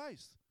Jesus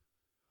Christ?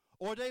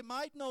 Or they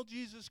might know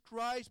Jesus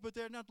Christ, but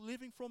they're not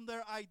living from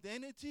their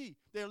identity.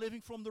 They're living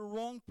from the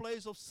wrong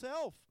place of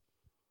self.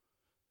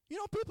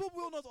 People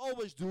will not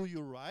always do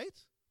you right.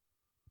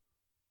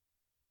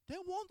 They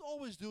won't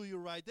always do you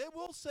right. They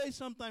will say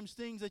sometimes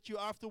things that you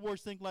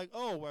afterwards think like,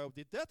 oh, where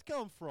did that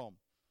come from?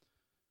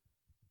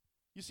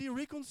 You see,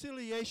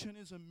 reconciliation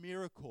is a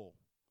miracle.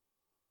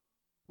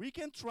 We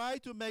can try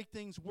to make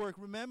things work.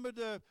 Remember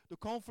the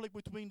conflict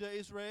between the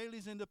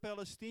Israelis and the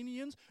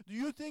Palestinians? Do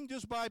you think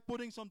just by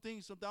putting some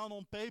things down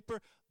on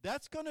paper,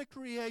 that's going to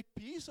create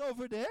peace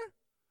over there?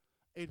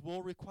 It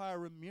will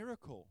require a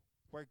miracle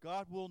where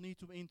God will need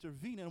to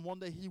intervene, and one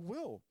day he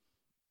will.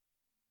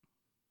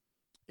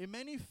 In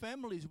many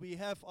families, we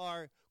have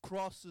our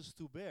crosses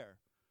to bear.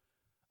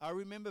 I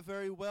remember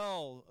very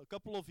well, a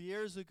couple of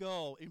years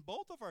ago, in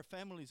both of our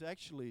families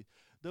actually,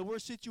 there were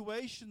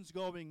situations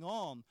going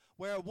on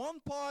where one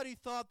party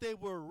thought they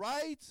were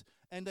right,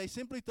 and they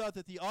simply thought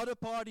that the other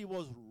party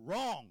was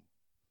wrong.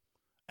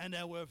 And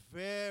they were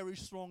very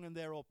strong in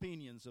their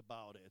opinions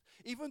about it,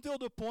 even till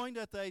the point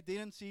that they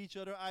didn't see each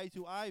other eye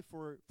to eye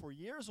for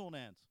years on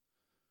end.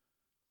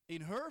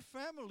 In her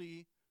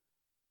family,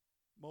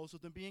 most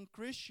of them being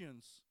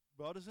Christians,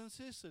 brothers and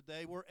sisters,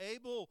 they were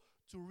able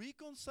to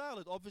reconcile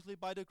it, obviously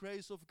by the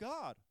grace of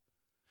God.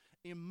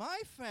 In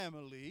my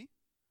family,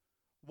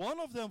 one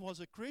of them was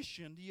a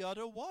Christian, the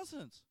other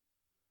wasn't.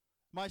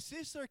 My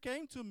sister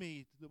came to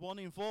me, the one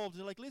involved,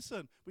 they're like,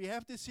 listen, we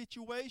have this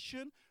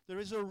situation, there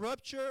is a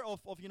rupture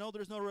of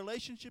there's no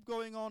relationship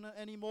going on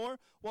anymore.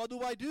 What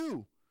do I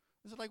do?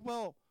 It's like,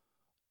 well,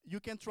 you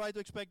can try to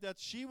expect that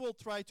she will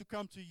try to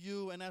come to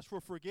you and ask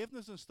for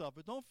forgiveness and stuff,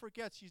 but don't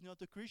forget, she's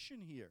not a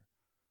Christian here.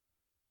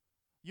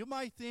 You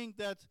might think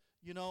that,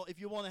 if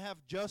you want to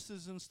have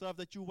justice and stuff,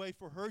 that you wait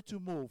for her to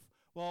move.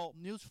 Well,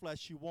 newsflash,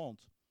 she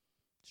won't.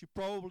 She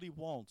probably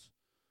won't.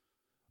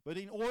 But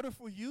in order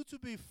for you to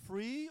be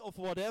free of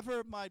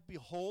whatever might be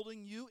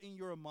holding you in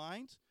your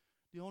mind,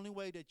 the only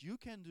way that you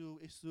can do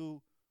is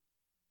to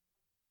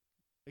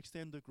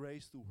extend the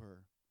grace to her.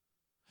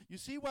 You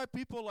see why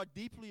people are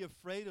deeply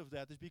afraid of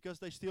that is because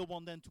they still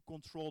want them to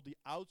control the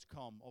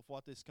outcome of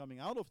what is coming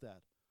out of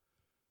that.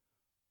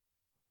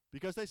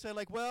 Because they say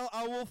like, well,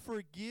 I will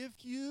forgive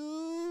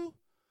you,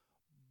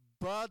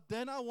 but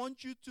then I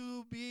want you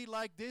to be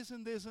like this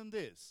and this and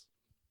this.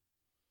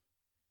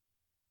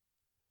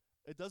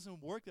 It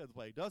doesn't work that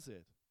way, does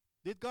it?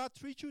 Did God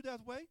treat you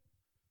that way?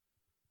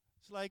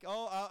 It's like,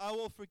 oh, I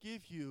will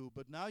forgive you,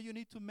 but now you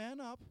need to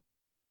man up,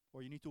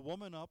 or you need to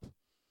woman up.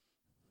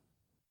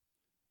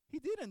 He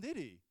didn't, did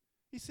he?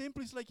 He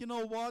simply is like, you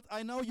know what?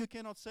 I know you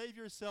cannot save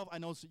yourself. I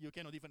know you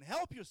cannot even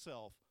help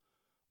yourself.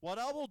 What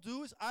I will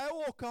do is I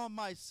will come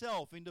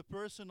myself in the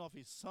person of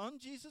his son,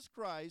 Jesus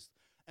Christ,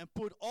 and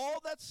put all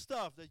that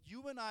stuff that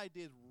you and I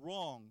did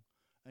wrong,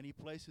 and he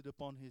placed it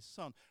upon his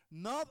son.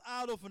 Not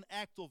out of an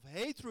act of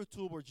hatred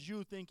towards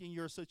you, thinking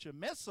you're such a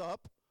mess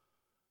up.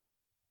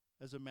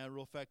 As a matter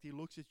of fact, he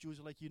looks at you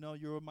like,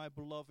 you're my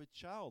beloved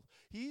child.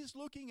 He's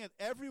looking at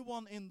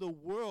everyone in the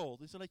world.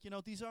 He's like,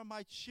 these are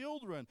my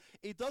children.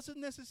 It doesn't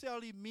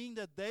necessarily mean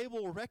that they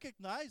will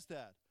recognize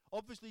that.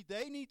 Obviously,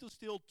 they need to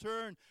still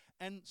turn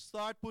and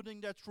start putting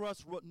their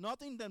trust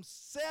not in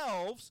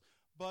themselves,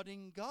 but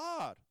in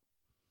God.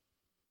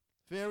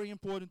 Very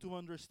important to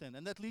understand.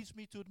 And that leads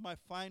me to my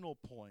final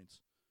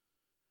point.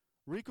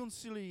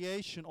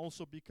 Reconciliation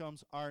also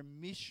becomes our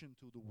mission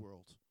to the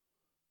world.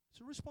 It's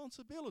a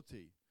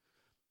responsibility.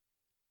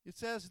 It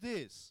says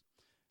this,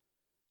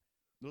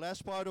 the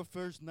last part of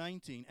verse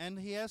 19, and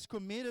he has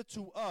committed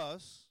to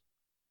us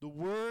the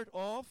word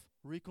of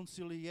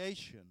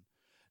reconciliation.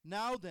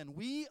 Now then,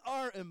 we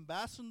are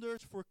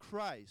ambassadors for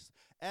Christ,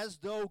 as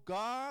though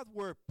God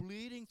were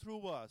pleading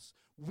through us.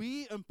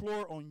 We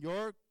implore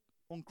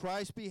on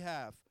Christ's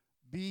behalf,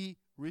 be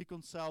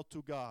reconciled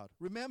to God.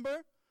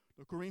 Remember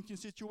the Corinthian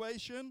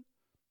situation?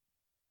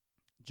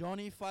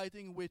 Johnny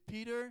fighting with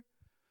Peter.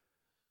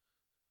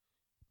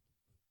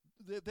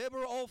 They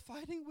were all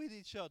fighting with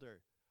each other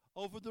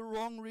over the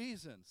wrong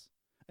reasons.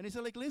 And he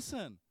said, like,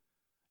 listen,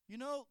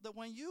 that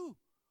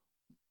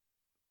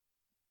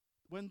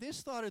when this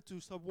started to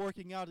start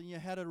working out and you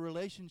had a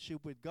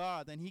relationship with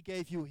God and he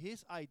gave you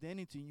his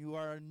identity and you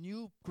are a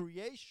new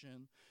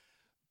creation,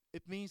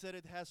 it means that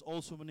it has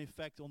also an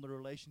effect on the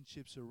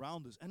relationships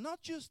around us. And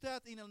not just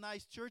that in a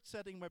nice church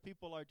setting where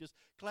people are just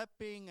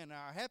clapping and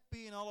are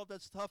happy and all of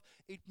that stuff.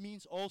 It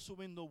means also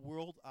in the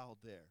world out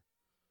there.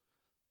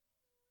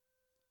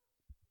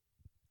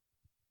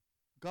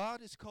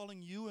 God is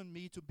calling you and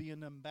me to be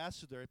an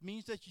ambassador. It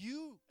means that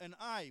you and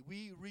I,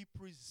 we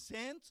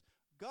represent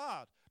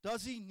God.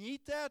 Does he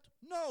need that?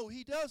 No,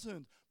 he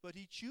doesn't. But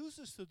he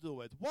chooses to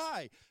do it.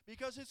 Why?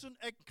 Because it's an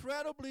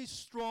incredibly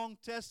strong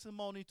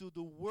testimony to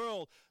the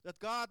world that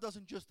God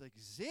doesn't just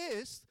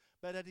exist,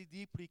 but that he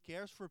deeply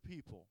cares for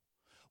people.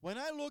 When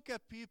I look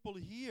at people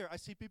here, I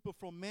see people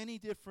from many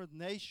different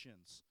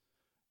nations,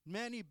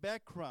 many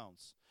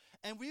backgrounds.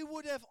 And we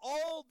would have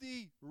all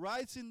the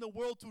rights in the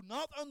world to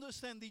not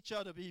understand each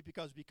other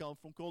because we come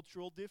from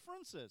cultural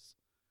differences.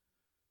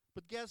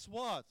 But guess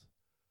what?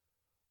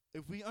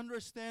 If we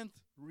understand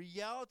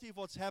reality of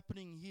what's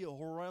happening here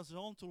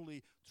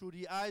horizontally through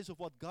the eyes of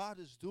what God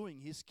is doing,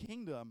 his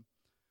kingdom,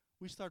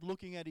 we start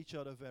looking at each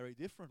other very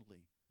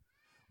differently.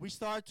 We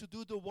start to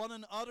do the one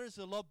another's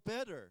a lot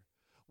better.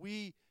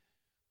 We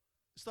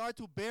start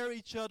to bear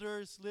each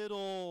other's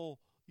little,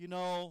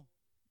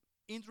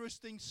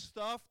 interesting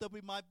stuff that we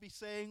might be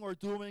saying or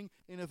doing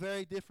in a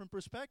very different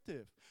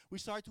perspective. We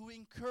start to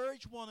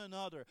encourage one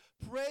another,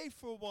 pray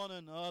for one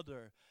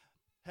another,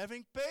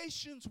 having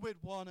patience with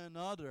one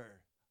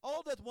another,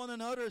 all that one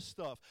another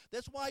stuff.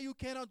 That's why you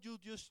cannot do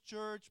just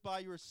church by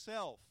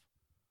yourself.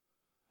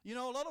 A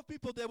lot of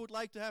people, they would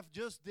like to have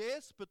just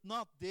this, but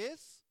not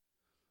this.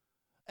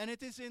 And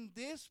it is in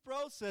this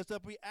process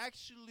that we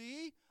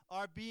actually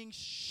are being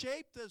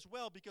shaped as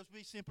well, because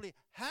we simply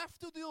have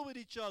to deal with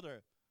each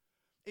other.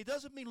 It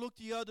doesn't mean look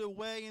the other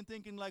way and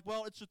thinking like,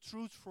 well, it's a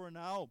truth for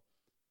now,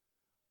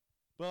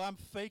 but I'm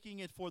faking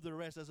it for the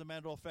rest. As a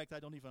matter of fact, I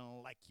don't even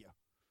like you.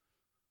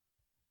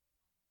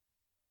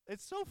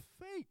 It's so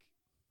fake.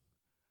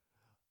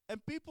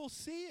 And people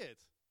see it.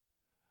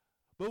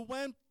 But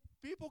when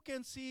people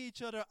can see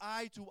each other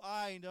eye to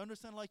eye and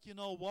understand like,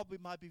 what, we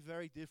might be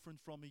very different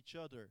from each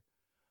other.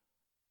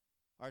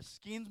 Our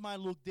skins might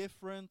look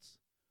different.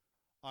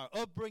 Our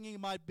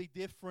upbringing might be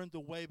different. The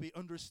way we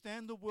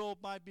understand the world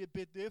might be a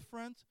bit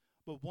different.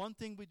 But one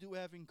thing we do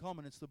have in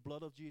common, it's the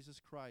blood of Jesus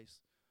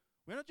Christ.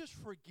 We're not just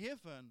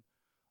forgiven.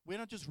 We're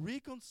not just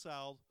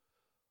reconciled.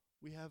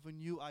 We have a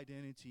new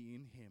identity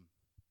in him.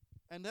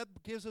 And that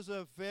gives us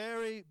a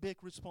very big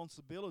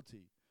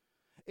responsibility.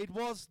 It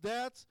was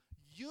that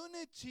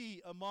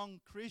unity among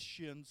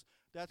Christians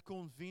that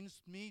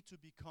convinced me to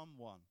become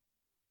one.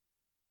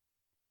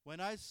 When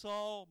I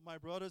saw my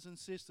brothers and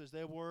sisters,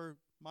 they were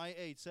my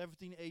age,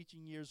 17,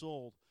 18 years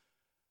old,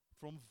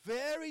 from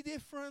very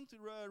different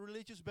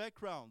religious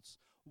backgrounds.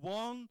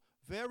 One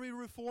very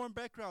reformed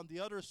background, the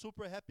other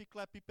super happy,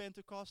 clappy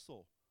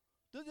Pentecostal.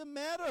 Didn't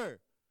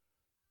matter.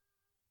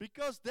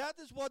 Because that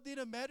is what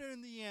didn't matter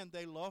in the end.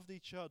 They loved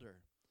each other.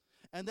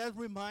 And that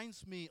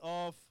reminds me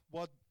of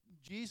what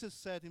Jesus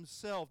said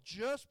himself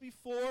just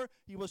before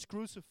he was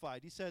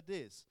crucified. He said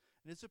this,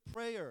 and it's a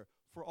prayer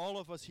for all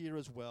of us here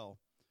as well.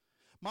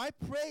 My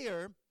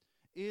prayer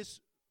is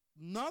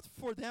not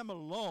for them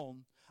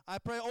alone. I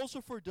pray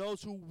also for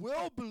those who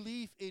will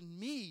believe in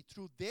me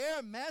through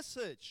their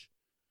message,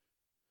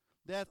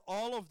 that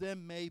all of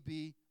them may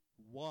be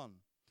one.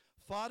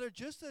 Father,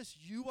 just as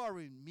you are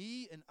in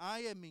me and I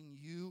am in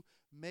you,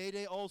 may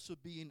they also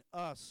be in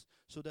us,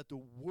 so that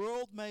the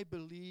world may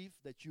believe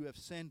that you have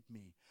sent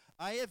me.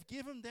 I have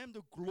given them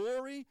the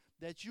glory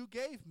that you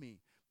gave me,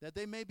 that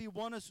they may be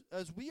one as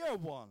we are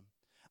one.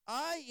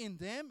 I in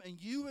them and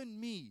you in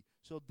me,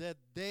 so that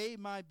they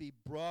might be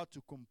brought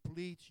to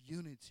complete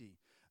unity.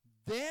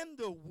 Then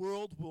the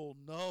world will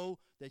know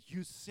that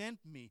you sent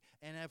me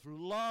and have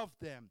loved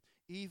them,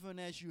 even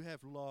as you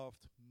have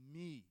loved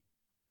me.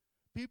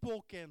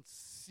 People can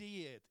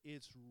see it.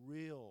 It's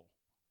real.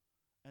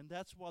 And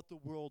that's what the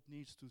world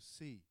needs to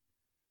see.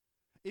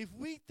 If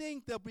we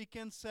think that we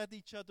can set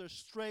each other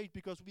straight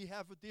because we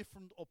have a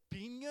different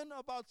opinion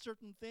about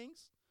certain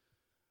things,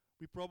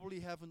 we probably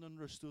haven't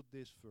understood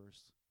this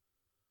first.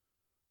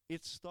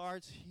 It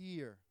starts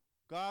here.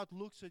 God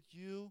looks at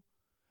you,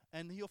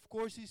 and he, of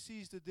course, he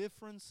sees the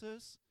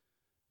differences,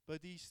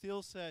 but he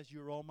still says,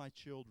 you're all my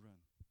children.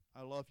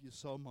 I love you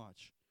so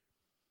much.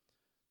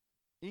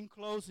 In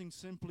closing,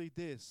 simply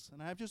this,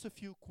 and I have just a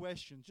few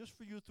questions just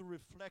for you to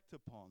reflect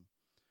upon.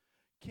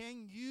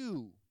 Can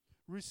you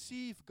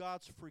receive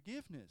God's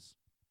forgiveness?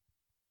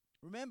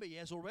 Remember, he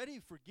has already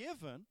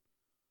forgiven.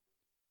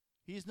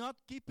 He's not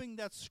keeping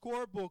that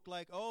scorebook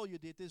like, oh, you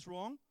did this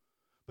wrong.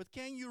 But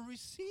can you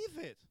receive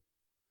it?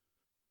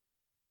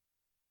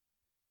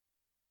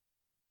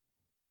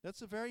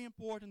 That's a very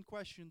important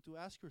question to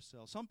ask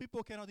yourself. Some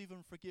people cannot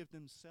even forgive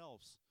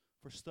themselves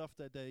for stuff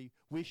that they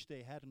wish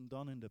they hadn't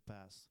done in the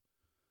past.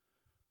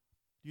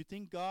 Do you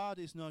think God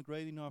is not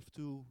great enough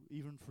to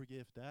even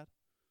forgive that?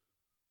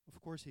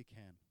 Of course he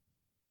can.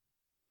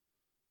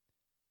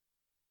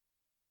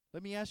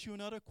 Let me ask you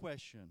another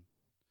question.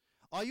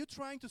 Are you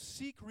trying to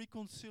seek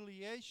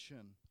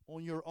reconciliation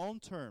on your own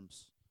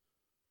terms?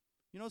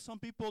 You know, some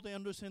people, they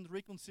understand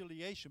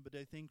reconciliation, but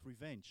they think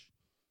revenge.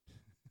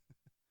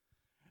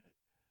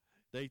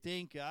 They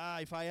think,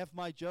 if I have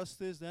my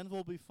justice, then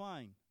we'll be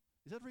fine.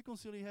 Is that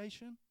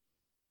reconciliation?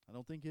 I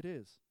don't think it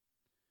is.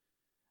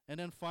 And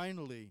then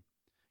finally,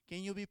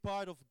 can you be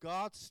part of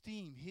God's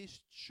team, His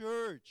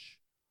church?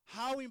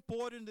 How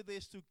important it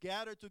is to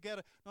gather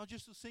together, not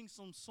just to sing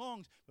some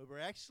songs, but we're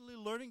actually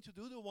learning to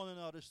do the one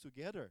another's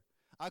together.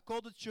 I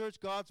call the church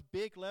God's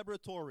big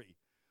laboratory,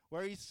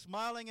 where He's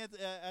smiling at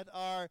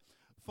our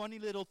funny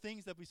little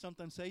things that we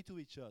sometimes say to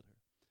each other.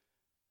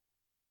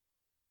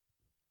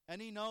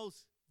 And He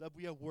knows that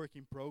we are work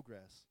in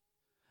progress.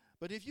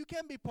 But if you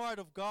can be part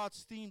of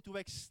God's team to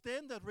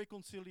extend that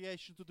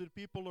reconciliation to the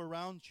people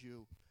around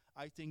you,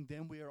 I think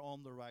then we are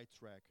on the right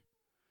track.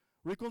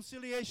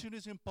 Reconciliation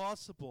is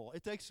impossible.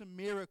 It takes a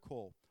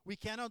miracle. We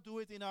cannot do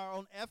it in our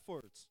own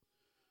efforts.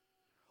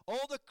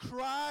 All the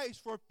cries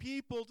for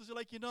people to say,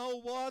 like, you know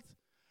what?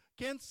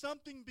 Can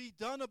something be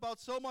done about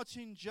so much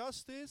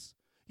injustice?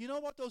 You know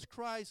what those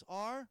cries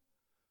are?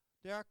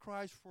 They are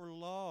cries for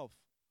love,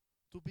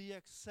 to be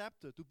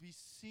accepted, to be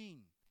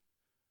seen.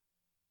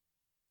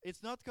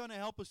 It's not going to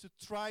help us to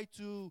try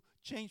to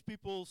change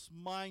people's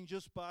mind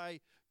just by,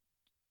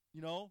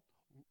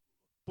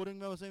 putting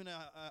them in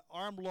an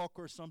arm lock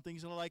or something.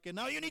 So like, and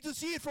now you need to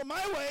see it from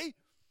my way.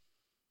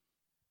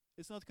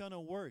 It's not going to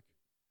work.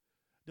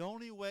 The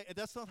only way, and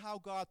that's not how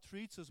God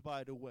treats us,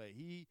 by the way.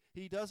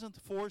 He doesn't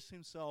force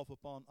Himself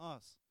upon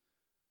us.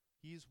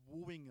 He is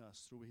wooing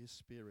us through His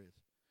Spirit.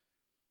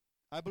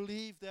 I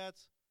believe that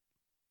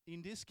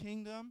in this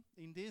kingdom,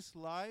 in this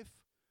life,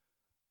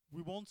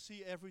 we won't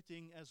see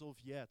everything as of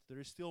yet. There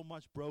is still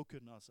much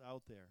brokenness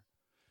out there.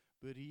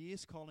 But He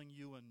is calling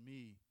you and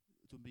me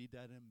to be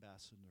that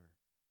ambassador.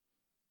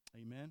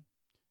 Amen.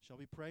 Shall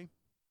we pray?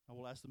 I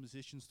will ask the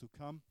musicians to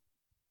come.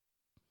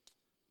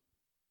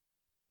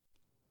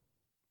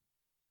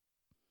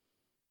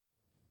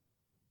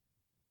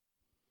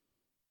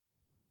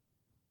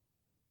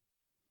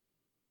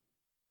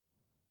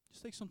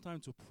 Just take some time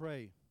to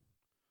pray.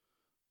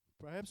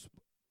 Perhaps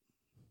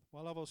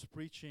while I was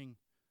preaching,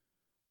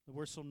 there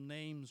were some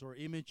names or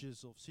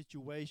images of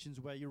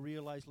situations where you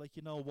realize, like,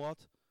 you know what?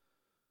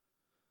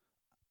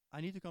 I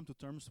need to come to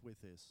terms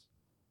with this.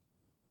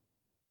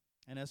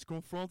 And as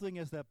confronting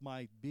as that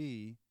might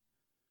be,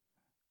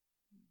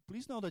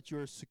 please know that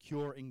you're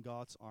secure in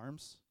God's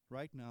arms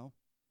right now.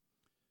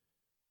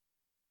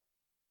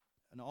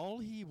 And all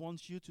He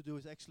wants you to do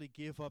is actually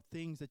give up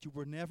things that you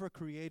were never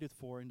created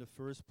for in the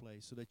first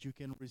place, so that you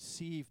can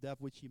receive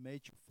that which He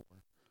made you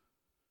for.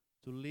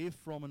 To live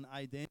from an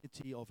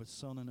identity of a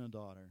son and a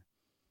daughter.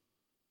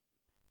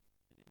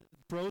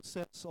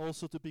 Process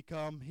also to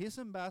become His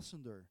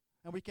ambassador.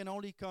 And we can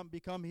only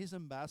become His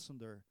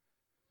ambassador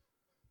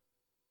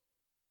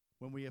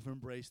when we have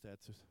embraced that.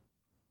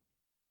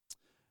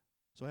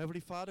 So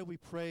Heavenly Father, we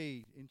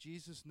pray in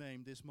Jesus'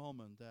 name this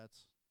moment that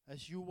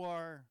as You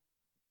are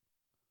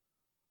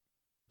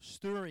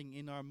stirring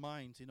in our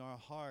minds, in our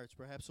hearts,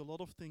 perhaps a lot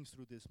of things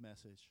through this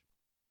message,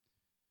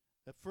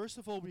 that first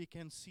of all we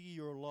can see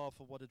Your love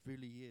for what it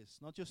really is.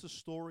 Not just a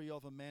story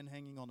of a man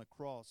hanging on a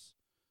cross,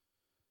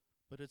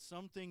 but it's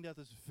something that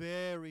is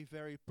very,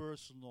 very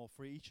personal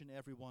for each and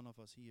every one of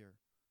us here.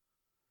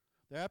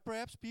 There are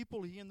perhaps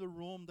people here in the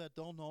room that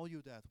don't know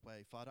You that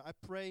way, Father. I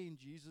pray in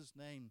Jesus'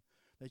 name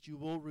that You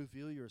will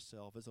reveal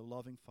Yourself as a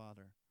loving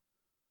Father.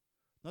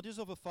 Not just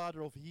of a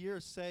father of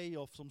hearsay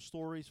of some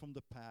stories from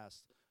the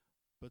past,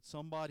 but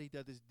somebody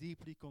that is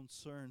deeply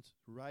concerned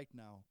right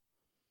now.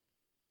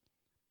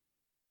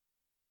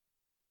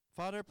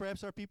 Father,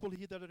 perhaps there are people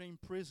here that are in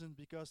prison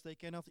because they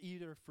cannot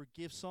either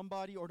forgive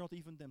somebody or not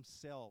even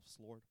themselves,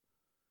 Lord.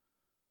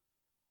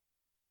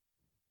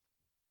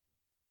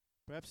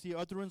 Perhaps the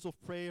utterance of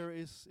prayer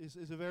is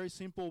a very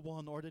simple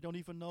one, or they don't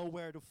even know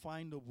where to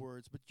find the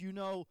words, but You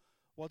know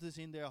what is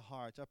in their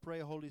hearts. I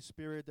pray, Holy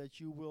Spirit, that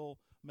You will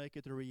make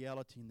it a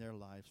reality in their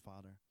lives,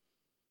 Father.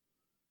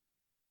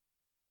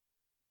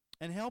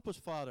 And help us,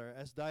 Father,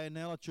 as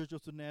Dianella Church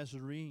of the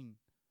Nazarene,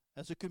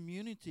 as a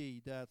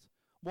community that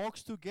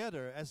walks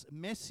together, as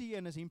messy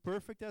and as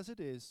imperfect as it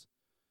is,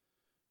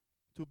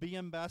 to be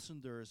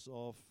ambassadors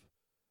of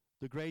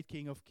the great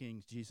King of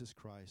Kings, Jesus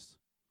Christ.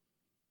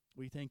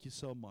 We thank You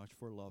so much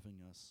for loving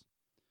us.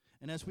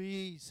 And as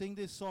we sing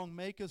this song,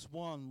 Make Us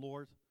One,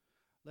 Lord,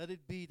 let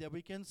it be that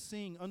we can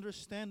sing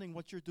understanding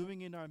what You're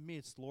doing in our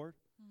midst, Lord.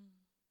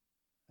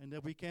 And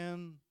that we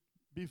can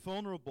be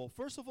vulnerable,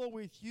 first of all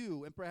with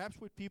You, and perhaps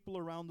with people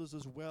around us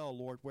as well,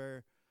 Lord,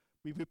 where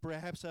we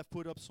perhaps have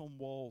put up some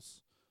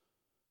walls.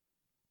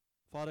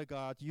 Father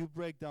God, You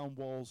break down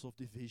walls of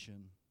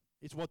division.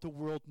 It's what the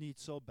world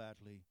needs so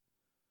badly.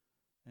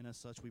 And as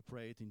such, we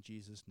pray it in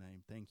Jesus'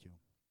 name. Thank You.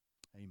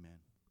 Amen.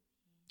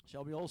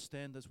 Shall we all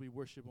stand as we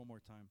worship one more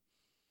time?